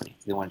end the company,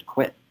 they wanted to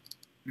quit,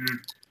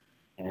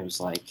 and it was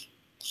like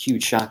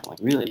huge shock. I'm like,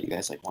 really? You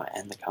guys like want to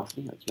end the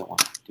company? Like you don't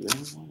want to do it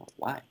anymore? Like,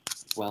 why? Like,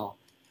 well,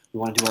 we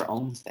want to do our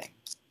own thing.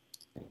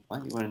 Like,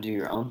 what? You want to do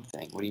your own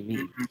thing? What do you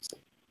mean? It's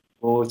like,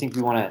 well, I think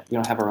we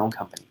don't have our own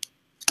company.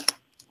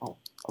 Oh,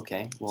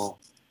 okay. Well,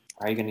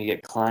 how are you going to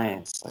get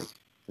clients? Like,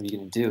 what are you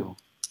going to do?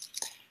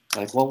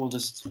 Like, well, we'll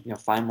just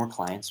find more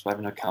clients. We're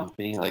having a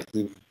company. Like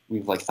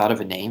we've like thought of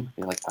a name.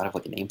 We like thought of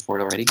like a name for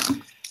it already.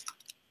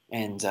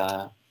 And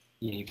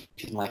you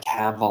can like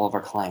have all of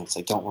our clients.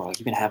 Like, don't worry. Like,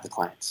 you can have the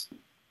clients.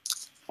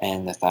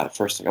 And I thought at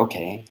first, like,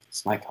 okay,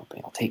 it's my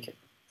company, I'll take it.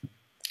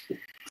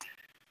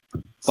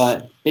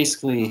 But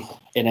basically,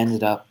 it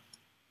ended up,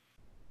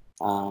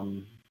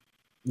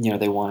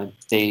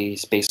 they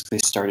basically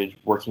started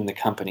working the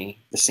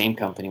same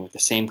company with the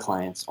same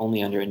clients,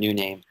 only under a new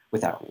name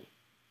without me.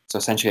 So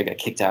essentially, I got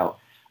kicked out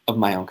of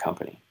my own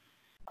company.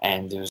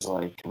 And it was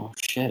like, oh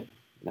shit,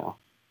 it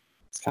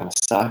kind of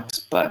sucks,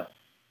 but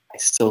I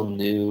still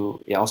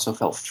knew, it also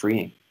felt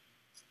freeing.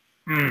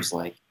 It was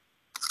like,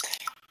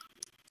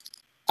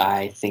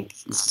 I think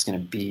this is going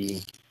to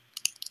be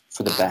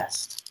for the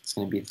best. It's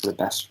going to be for the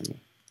best for me.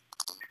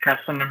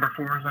 Catch some number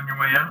 4s on your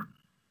way out.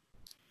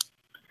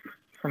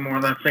 For more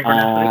of that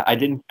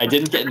synchronicity. I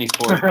didn't get any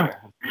 4s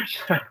there.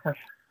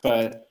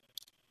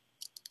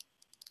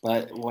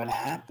 But what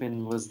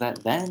happened was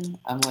that then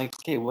I'm like,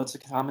 okay, what's a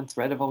common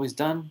thread I've always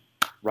done?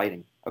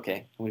 Writing.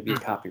 Okay, I'm going to be a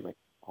copywriter.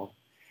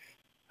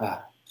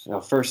 So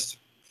first,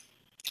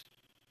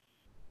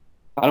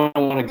 I don't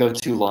want to go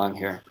too long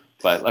here,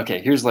 but okay,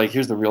 here's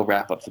the real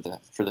wrap up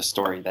for the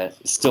story that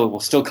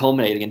will still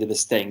culminating into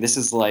this thing. This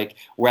is like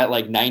we're at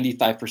like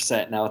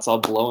 95% now. It's all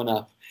blowing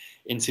up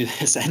into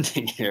this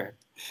ending here.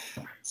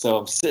 So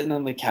I'm sitting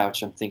on the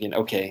couch. I'm thinking,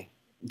 okay,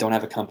 don't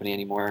have a company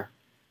anymore.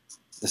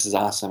 This is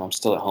awesome. I'm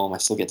still at home. I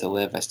still get to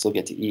live. I still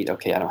get to eat.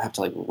 Okay, I don't have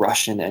to like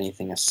rush into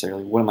anything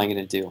necessarily. What am I going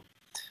to do?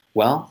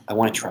 Well, I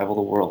want to travel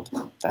the world.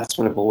 That's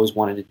what I've always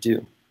wanted to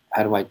do.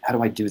 How do I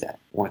do that? I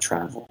want to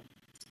travel.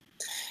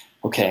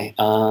 Okay.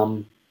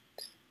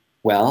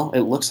 Well,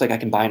 it looks like I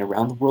can buy an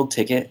around the world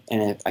ticket,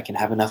 and if I can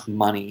have enough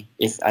money,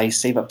 if I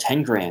save up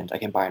 10 grand, I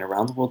can buy an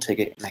around the world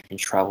ticket and I can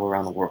travel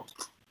around the world.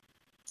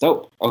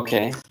 So,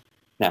 okay.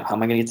 Now, how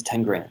am I going to get to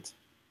 10 grand?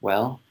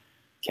 Well,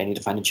 okay, I need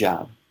to find a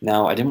job.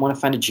 Now, I didn't want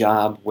to find a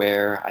job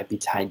where I'd be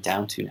tied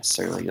down to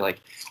necessarily. Like,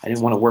 I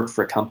didn't want to work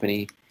for a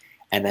company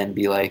and then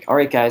be like, all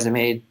right, guys,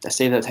 I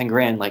saved that 10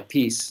 grand, like,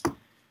 peace,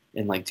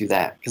 and like do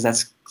that. Because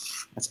that's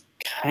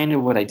kind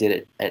of what I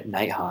did at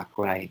Nighthawk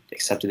when I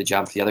accepted the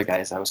job for the other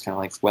guys. I was kind of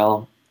like,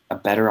 well, a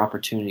better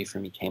opportunity for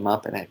me came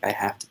up and I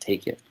have to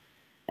take it.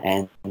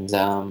 And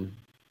so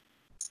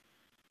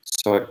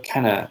it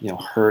kind of,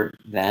 hurt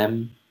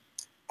them.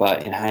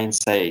 But in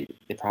hindsight,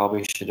 it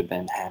probably should have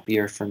been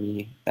happier for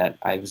me that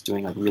I was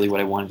doing like really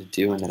what I wanted to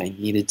do and that I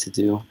needed to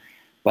do.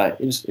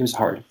 But it was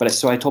hard.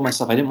 So I told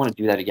myself I didn't want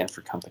to do that again for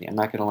a company. I'm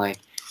not going to like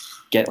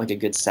get like a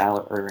good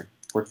salary or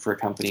work for a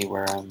company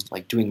where I'm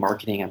like doing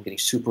marketing. I'm getting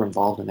super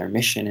involved in their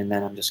mission, and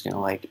then I'm just going to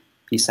like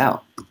peace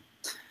out. I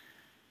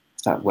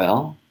thought,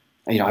 well,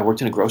 I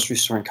worked in a grocery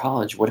store in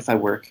college. What if I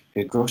work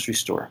at a grocery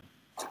store?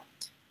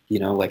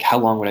 Like how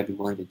long would I be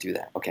willing to do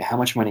that? Okay, how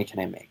much money can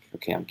I make?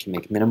 Okay, I can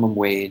make minimum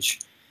wage.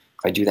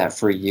 If I do that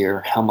for a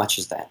year, how much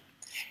is that?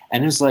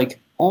 And it was like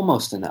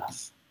almost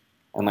enough.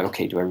 I'm like,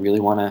 okay, do I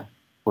really want to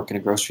work in a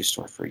grocery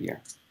store for a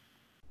year?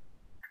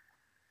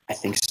 I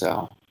think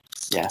so.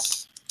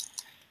 Yes.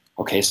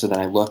 Okay, so then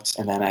I looked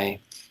and then I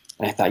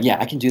thought, yeah,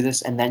 I can do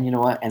this. And then you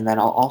know what? And then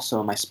I'll also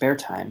in my spare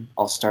time,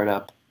 I'll start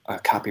up a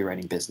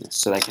copywriting business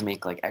so that I can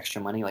make like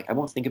extra money. Like I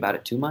won't think about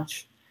it too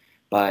much,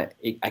 but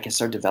I can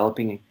start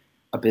developing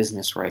a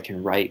business where I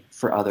can write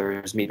for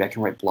others. Maybe I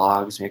can write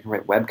blogs, maybe I can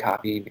write web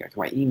copy, maybe I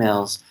can write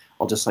emails.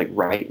 I'll just like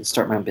write and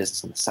start my own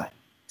business on the side.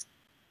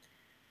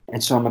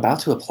 And so I'm about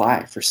to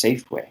apply for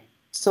Safeway.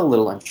 Still a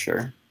little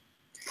unsure.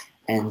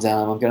 And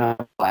I'm gonna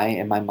apply,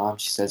 and my mom,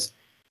 she says,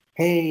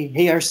 "Hey,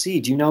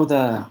 RC, do you know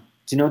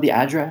the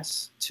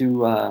address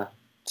to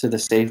the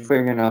Safeway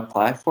you're gonna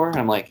apply for?" And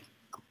I'm like,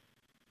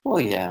 "Well,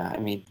 yeah. I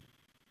mean,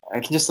 I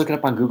can just look it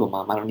up on Google,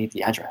 Mom. I don't need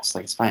the address.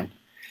 Like, it's fine."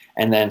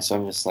 And then so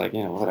I'm just like,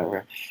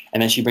 whatever.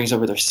 And then she brings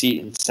over the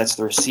receipt and sets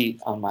the receipt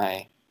on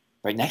my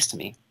right next to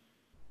me.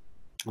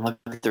 I look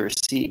at the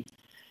receipt,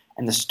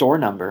 and the store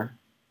number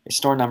is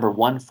store number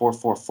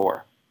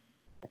 1444.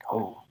 Like,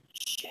 oh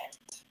shit.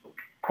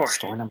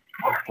 Store number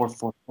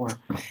 1444.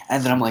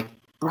 And then I'm like,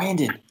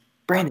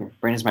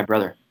 Brandon's my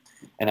brother.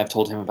 And I've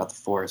told him about the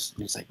fours.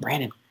 And he's like,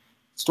 Brandon,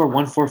 store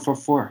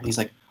 1444. And he's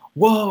like,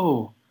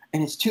 whoa,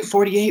 and it's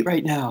 248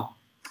 right now.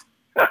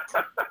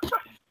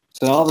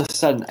 So all of a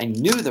sudden, I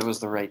knew that was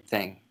the right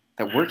thing.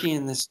 That working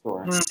in this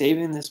store,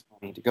 saving this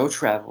money to go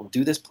travel,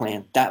 do this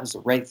plan, that was the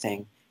right thing.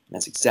 And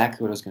that's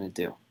exactly what I was going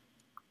to do.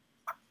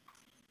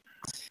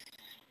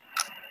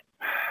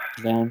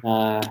 And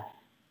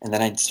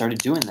then I started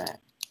doing that.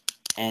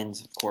 And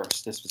of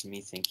course, this was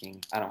me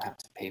thinking, I don't have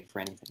to pay for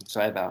anything. So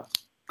I had about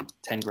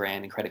 10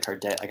 grand in credit card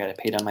debt. I got to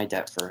pay down my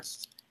debt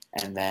first.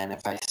 And then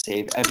if I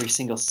save every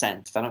single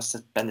cent, if I don't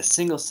spend a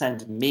single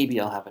cent, maybe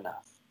I'll have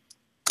enough.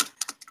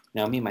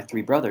 Now, me and my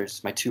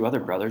my two other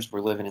brothers, we're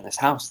living in this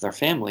house with our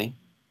family,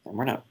 and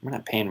we're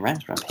not paying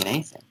rent, we're not paying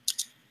anything.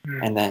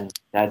 And then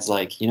Dad's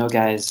like,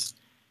 guys,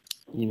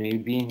 you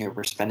being here,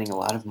 we're spending a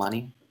lot of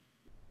money,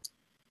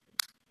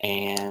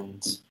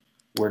 and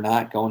we're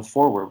not going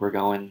forward, we're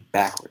going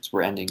backwards.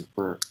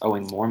 We're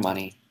owing more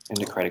money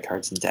into credit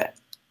cards and debt.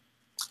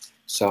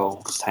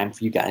 So it's time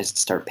for you guys to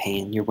start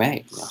paying your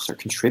way, start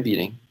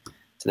contributing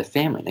to the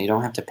family. Now, you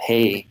don't have to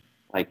pay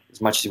like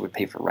as much as you would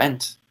pay for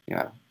rent,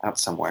 out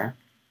somewhere.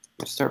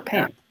 You start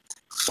paying.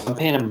 So I'm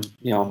paying them,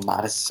 a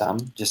modest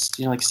sum, just,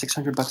 like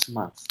 $600 a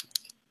month.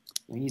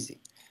 Easy.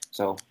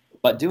 So,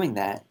 but doing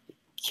that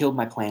killed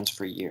my plans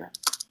for a year.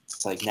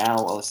 It's like now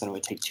all of a sudden it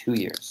would take 2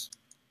 years.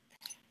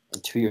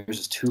 And 2 years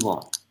is too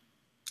long.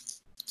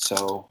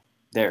 So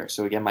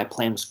So again, my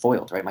plan was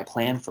foiled, right? My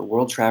plan for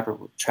world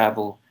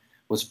travel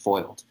was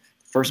foiled.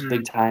 First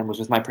big time was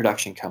with my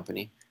production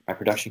company. My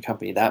production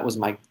company, that was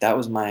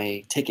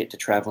my ticket to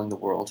traveling the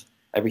world.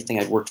 Everything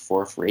I'd worked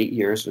for 8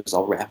 years was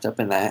all wrapped up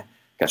in that.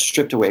 Got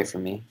stripped away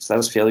from me. So that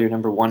was failure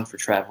number 1 for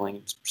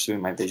traveling,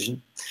 pursuing my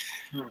vision.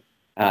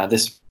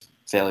 This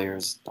failure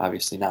is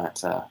obviously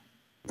not a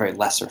very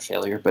lesser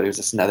failure, but it was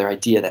just another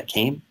idea that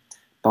came.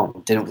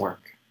 Boom, didn't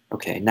work.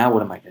 Okay, now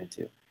what am I going to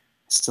do?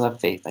 I still have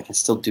faith. I can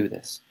still do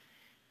this.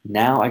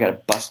 Now I got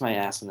to bust my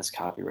ass in this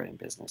copywriting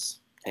business.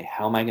 Okay,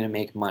 how am I going to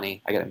make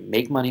money? I got to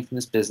make money from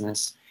this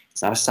business.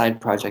 It's not a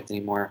side project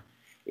anymore.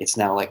 It's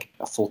now like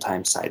a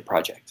full-time side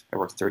project. I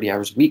work 30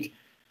 hours a week.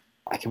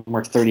 I can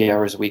work 30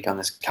 hours a week on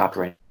this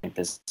copywriting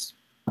business.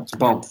 So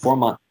boom, 4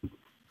 months.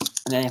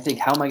 And then I think,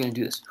 how am I going to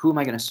do this? Who am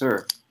I going to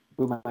serve?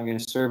 Who am I going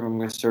to serve? I'm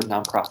going to serve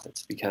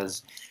nonprofits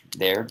because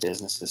their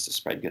business is to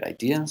spread good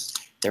ideas.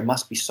 There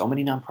must be so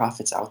many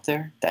nonprofits out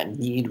there that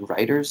need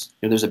writers.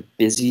 There's a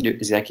busy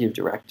executive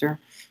director.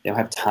 They don't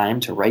have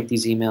time to write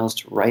these emails,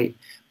 to write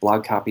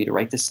blog copy, to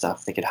write this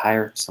stuff. They could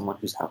hire someone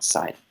who's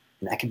outside,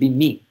 and that could be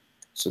me.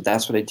 So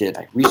that's what I did.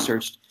 I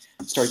researched,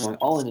 started going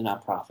all into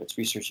nonprofits,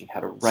 researching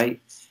how to write,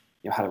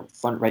 how to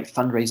write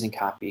fundraising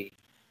copy.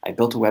 I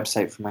built a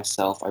website for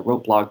myself. I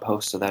wrote blog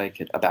posts so that I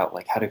could about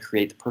like how to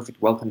create the perfect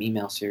welcome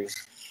email series,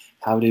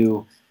 how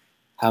to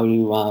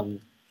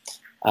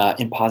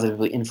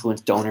positively influence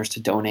donors to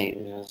donate.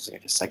 It was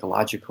like a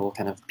psychological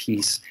kind of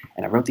piece,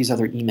 and I wrote these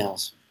other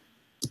emails.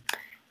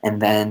 And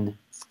then,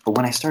 but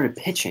when I started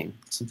pitching,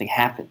 something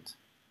happened,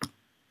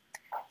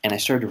 and I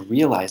started to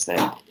realize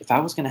that if I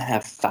was going to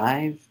have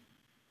 5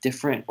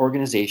 different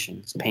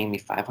organizations paying me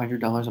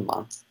 $500 a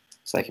month,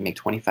 so I can make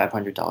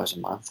 $2,500 a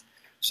month.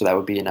 So that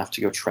would be enough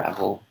to go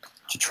travel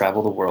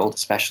the world,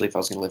 especially if I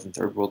was going to live in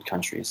third world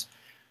countries.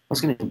 If I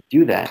was going to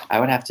do that, I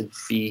would have to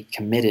be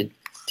committed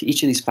to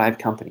each of these 5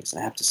 companies,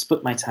 and I have to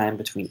split my time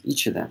between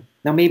each of them.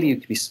 Now, maybe it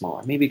could be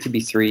smaller. Maybe it could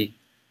be 3,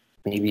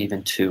 maybe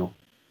even 2.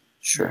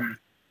 Sure.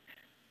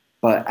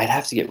 But I'd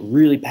have to get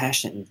really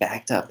passionate and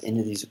backed up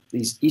into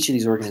each of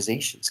these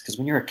organizations. Because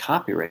when you're a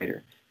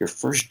copywriter, your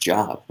first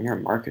job, when you're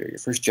a marketer, your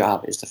first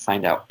job is to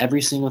find out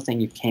every single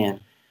thing you can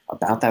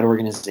about that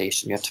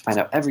organization. You have to find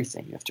out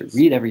everything. You have to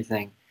read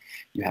everything.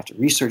 You have to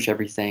research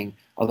everything.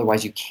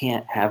 Otherwise, you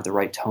can't have the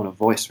right tone of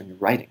voice when you're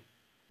writing.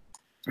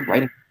 So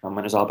writing for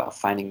someone is all about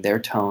finding their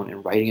tone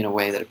and writing in a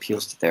way that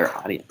appeals to their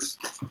audience.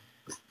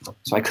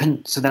 So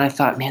then I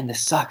thought, man,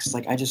 this sucks.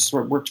 Like I just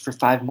sort of worked for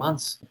 5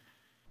 months.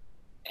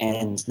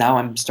 And now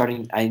I'm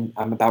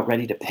about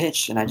ready to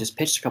pitch, and I just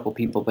pitched a couple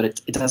people, but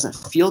it doesn't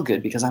feel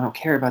good because I don't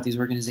care about these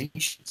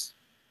organizations.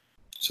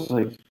 So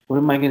like, what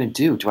am I going to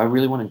do? Do I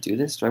really want to do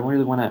this? Do I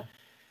really want to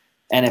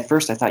And at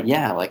first I thought,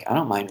 yeah, like I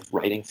don't mind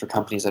writing for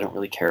companies I don't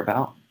really care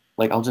about.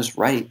 Like I'll just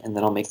write and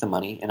then I'll make the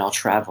money and I'll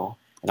travel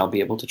and I'll be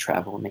able to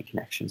travel and make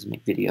connections and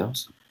make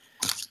videos.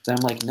 So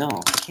I'm like, no,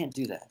 I can't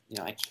do that. You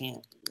know, I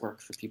can't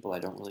work for people I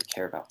don't really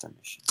care about their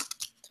mission.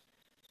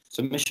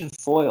 So mission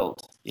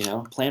foiled, you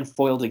know, plan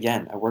foiled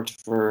again. I worked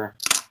for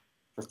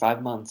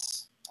 5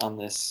 months on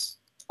this,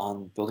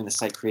 on building the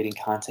site, creating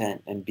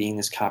content and being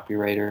this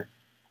copywriter.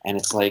 And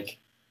it's like,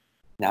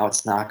 now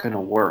it's not going to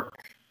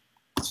work.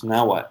 So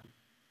now what?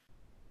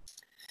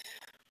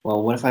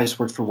 Well, what if I just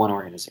worked for one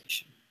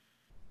organization?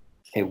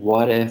 Okay,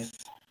 what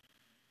if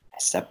I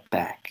step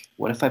back?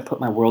 What if I put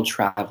my world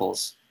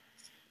travels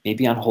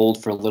maybe on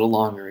hold for a little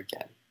longer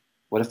again?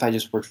 What if I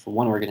just worked for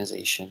one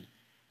organization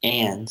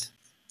and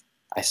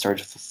I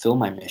started to fulfill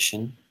my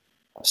mission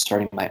of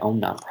starting my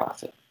own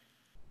nonprofit?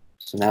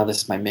 So now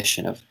this is my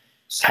mission of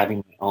just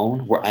having my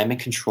own, where I'm in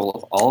control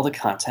of all the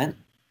content.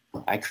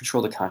 I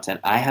control the content.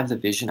 I have the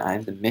vision. I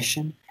have the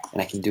mission,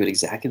 and I can do it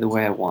exactly the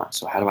way I want.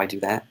 So how do I do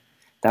that?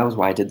 That was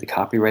why I did the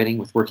copywriting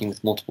with working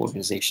with multiple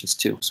organizations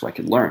too, so I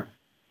could learn.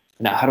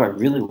 Now, how do I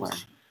really learn?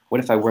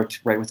 What if I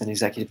worked right with an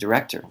executive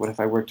director? What if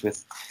I worked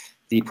with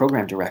the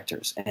program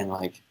directors and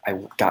like I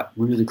got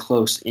really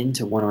close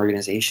into one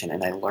organization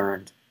and I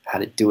learned how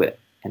to do it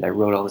and I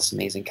wrote all this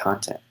amazing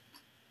content?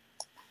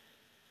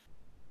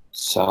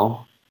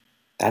 So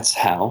that's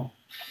how.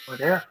 We're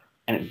there.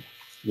 And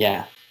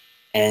yeah,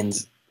 and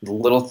the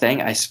little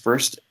thing,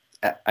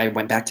 I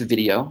went back to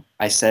video.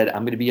 I said,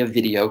 I'm going to be a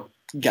video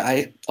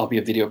guy. I'll be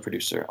a video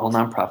producer. All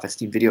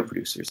nonprofits need video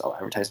producers. I'll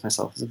advertise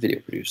myself as a video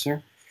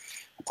producer.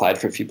 Applied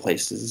for a few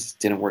places,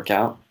 didn't work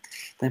out.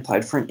 Then I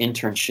applied for an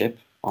internship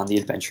on the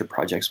Adventure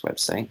Project's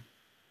website.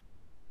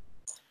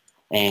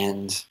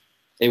 And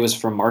it was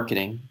for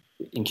marketing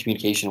and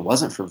communication. It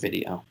wasn't for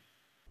video.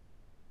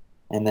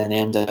 And then they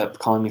ended up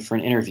calling me for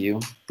an interview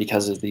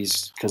because of the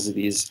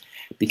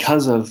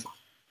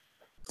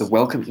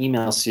welcome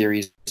email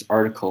series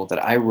article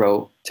that I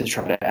wrote to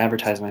try to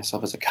advertise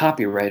myself as a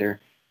copywriter.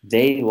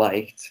 They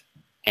liked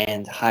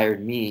and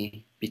hired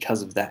me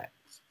because of that.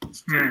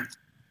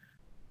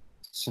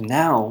 So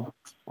now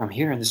I'm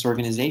here in this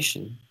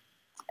organization.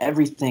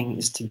 Everything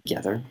is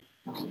together.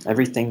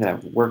 Everything that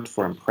I've worked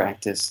for and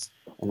practiced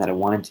and that I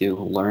want to do,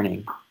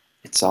 learning,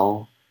 it's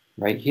all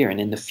right here. And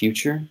in the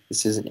future,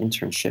 this is an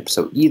internship.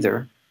 So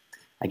either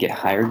I get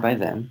hired by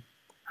them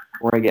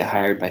or I get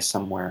hired by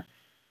somewhere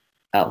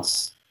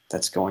else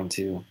that's going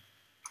to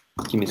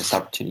give me this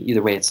opportunity.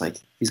 Either way, it's like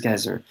these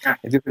guys are. Have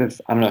you heard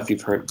of, I don't know if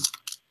you've heard.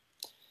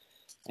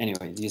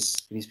 Anyway, these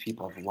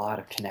people have a lot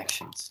of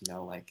connections. You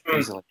know, like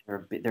these are like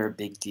they're a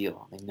big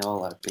deal. They know a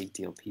lot of big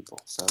deal people.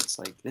 So it's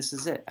like this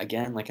is it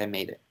again. Like I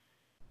made it.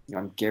 You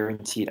know, I'm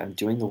guaranteed. I'm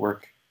doing the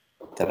work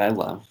that I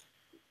love,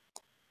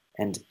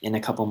 and in a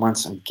couple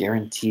months, I'm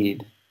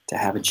guaranteed to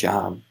have a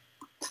job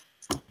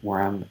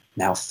where I'm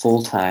now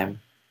full time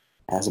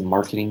as a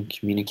marketing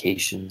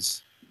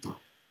communications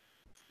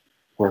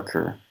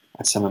worker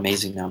at some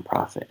amazing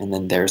nonprofit. And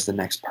then there's the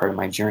next part of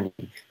my journey.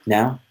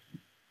 Now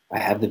I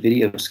have the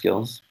video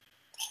skills.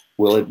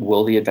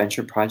 Will the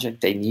Adventure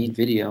Project, they need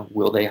video.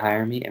 Will they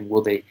hire me and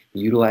will they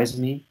utilize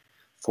me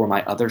for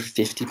my other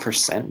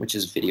 50%, which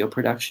is video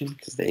production?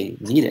 Because they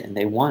need it and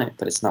they want it,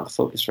 but it's not the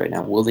focus right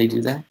now. Will they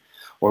do that?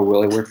 Or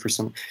will I work for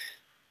some?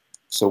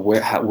 So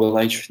how will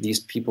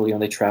these people, you know,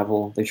 they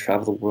travel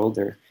the world.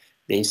 They're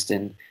based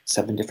in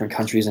 7 different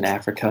countries in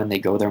Africa and they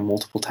go there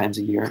multiple times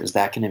a year. Is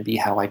that going to be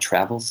how I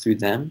travel through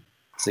them?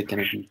 Is it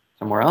going to be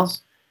somewhere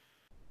else?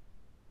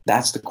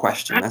 That's the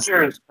question. That's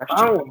the question.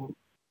 Oh,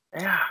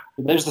 yeah.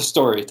 There's the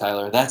story,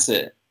 Tyler. That's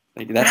it.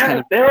 Like that's kind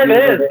of there it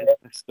is.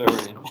 The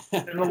story.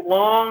 There's a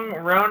long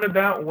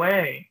roundabout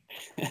way.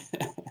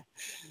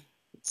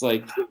 It's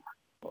like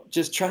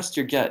just trust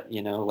your gut,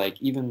 you know.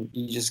 Like even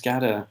you just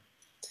gotta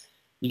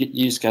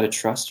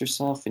trust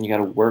yourself, and you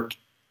gotta work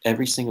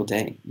every single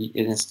day.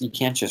 You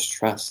can't just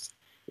trust.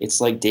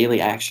 It's like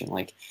daily action.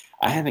 Like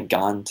I haven't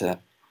gone to,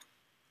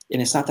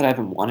 and it's not that I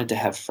haven't wanted to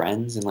have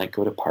friends and like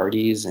go to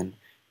parties and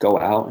go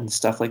out and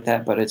stuff like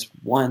that, but it's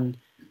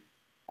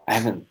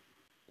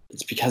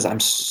because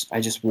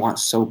I just want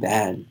so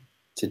bad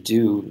to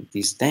do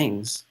these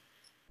things,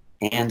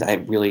 and a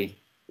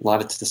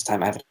lot of this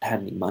time I haven't had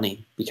any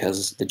money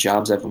because the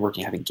jobs I've been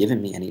working haven't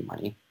given me any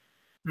money.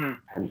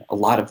 And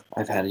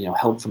I've had, you know,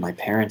 help from my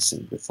parents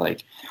and with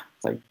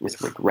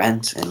with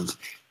rent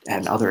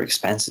and other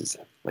expenses.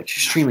 Like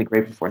extremely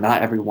grateful for.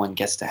 Not everyone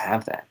gets to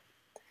have that,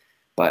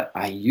 but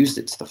I used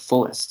it to the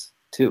fullest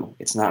too.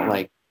 It's not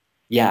like,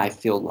 yeah, I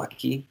feel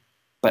lucky,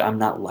 but I'm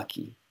not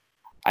lucky.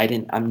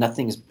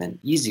 Nothing's been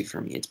easy for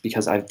me. It's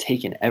because I've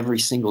taken every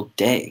single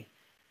day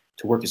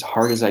to work as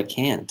hard as I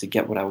can to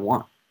get what I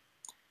want.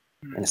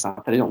 And it's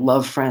not that I don't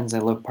love friends, I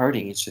love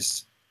partying. It's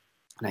just,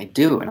 and I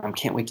do, and I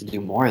can't wait to do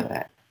more of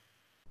that.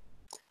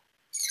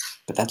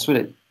 But that's what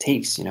it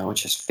takes, you know.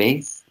 It's just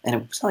faith, and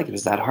it's not like it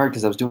was that hard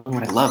because I was doing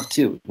what I love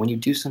too. When you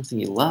do something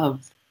you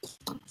love,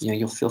 you know,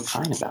 you'll feel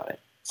fine about it.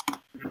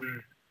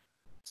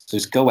 So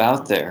just go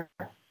out there,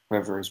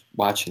 whoever is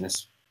watching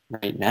this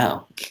right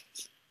now.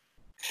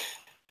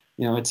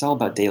 it's all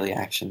about daily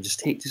action.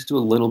 Just do a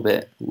little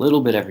bit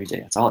every day.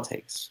 That's all it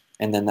takes.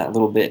 And then that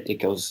little bit, it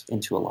goes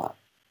into a lot.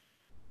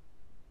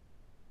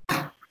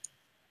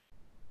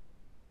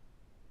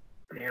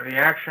 Daily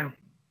action.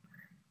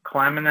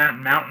 Climbing that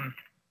mountain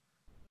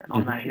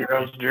on that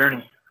hero's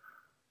journey.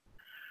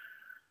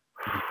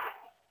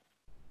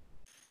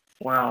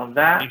 Well,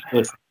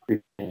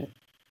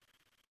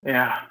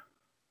 yeah,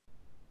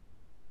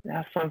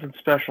 that's something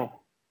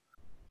special.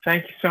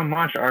 Thank you so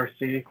much,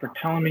 RC, for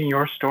telling me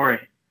your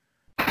story.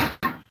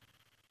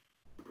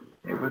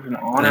 It was an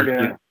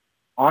honor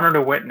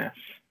to witness.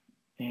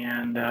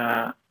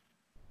 And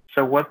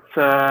so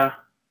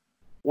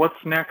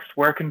what's next?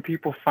 Where can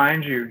people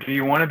find you? Do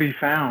you want to be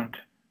found?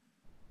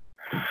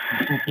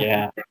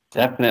 Yeah,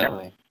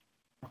 definitely.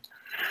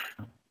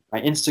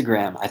 My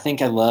Instagram. I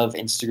think I love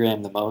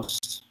Instagram the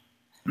most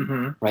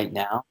right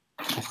now.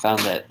 I found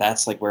that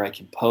that's like where I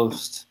can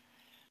post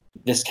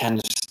this kind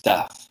of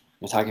stuff.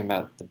 You're talking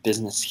about the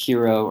business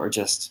hero or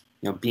just,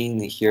 being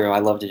the hero. I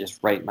love to just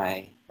write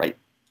these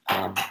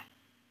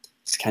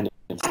kind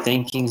of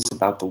thinkings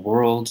about the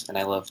world, and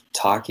I love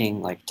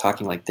talking like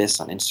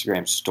this on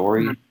Instagram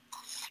story.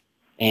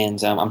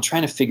 And I'm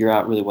trying to figure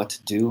out really what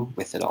to do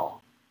with it all.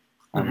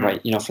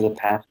 Right, for the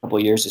past couple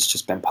of years, it's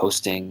just been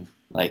posting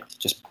like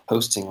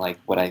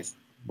what I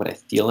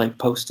feel like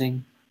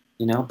posting,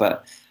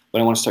 But what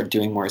I want to start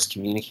doing more is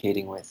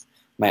communicating with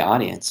my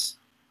audience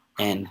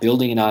and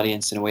building an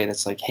audience in a way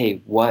that's like,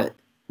 hey, what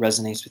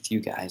resonates with you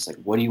guys? Like,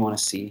 what do you want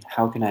to see?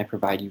 How can I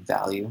provide you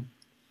value?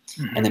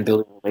 And then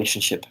build a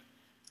relationship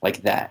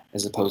like that,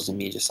 as opposed to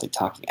me just like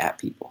talking at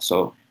people.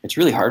 So it's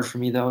really hard for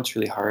me, though. It's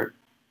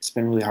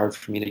been really hard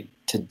for me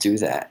to do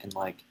that and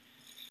like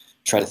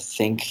try to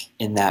think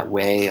in that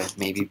way of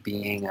maybe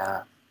being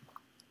a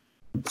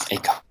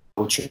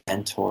coach or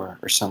mentor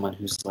or someone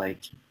who's like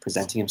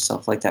presenting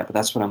himself like that. But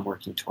that's what I'm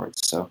working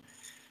towards. So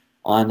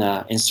on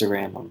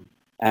Instagram, I'm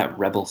at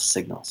Rebel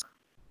Signals.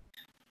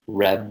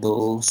 And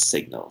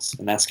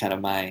that's kind of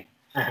my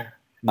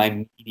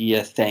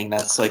media thing.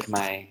 That's like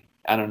I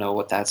don't know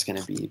what that's going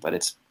to be, but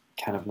it's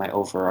kind of my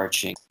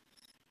overarching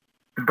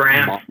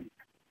brand.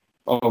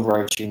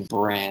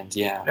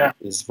 Yeah,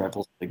 is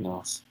Rebel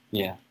Signals.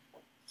 Yeah.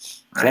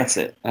 So that's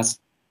it.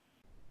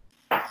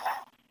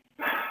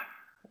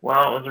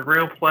 Well, it was a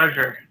real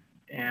pleasure,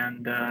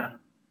 and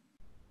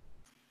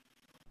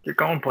you're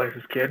going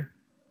places, kid.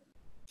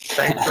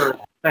 Thanks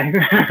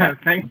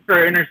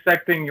for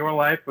intersecting your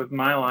life with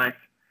my life,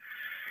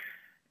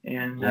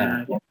 and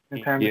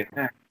time to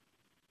connect.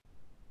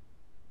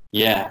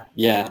 Yeah.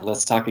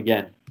 Let's talk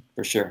again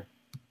for sure.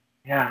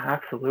 Yeah,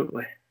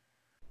 absolutely.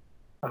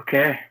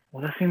 Okay.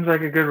 Well, this seems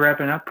like a good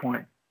wrapping up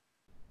point.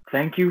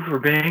 Thank you for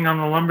being on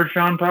the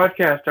Lumbertron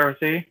podcast,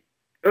 RC.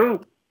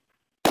 Ooh.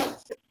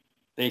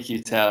 Thank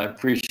you, Tal. I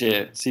appreciate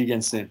it. See you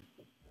again soon.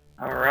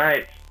 All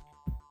right.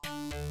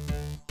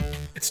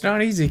 It's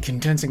not easy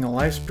condensing a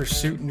life's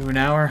pursuit into an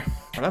hour,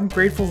 but I'm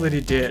grateful that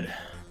he did.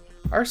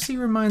 RC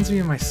reminds me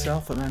of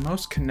myself at my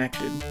most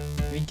connected,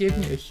 and he gave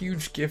me a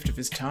huge gift of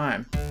his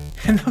time.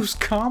 And those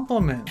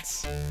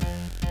compliments!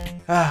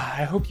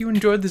 I hope you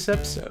enjoyed this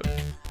episode.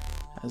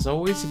 As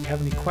always, if you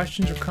have any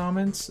questions or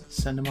comments,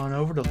 send them on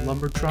over to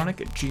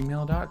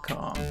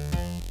lumbertronic@gmail.com.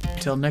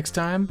 Until next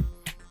time,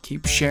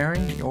 keep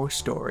sharing your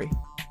story.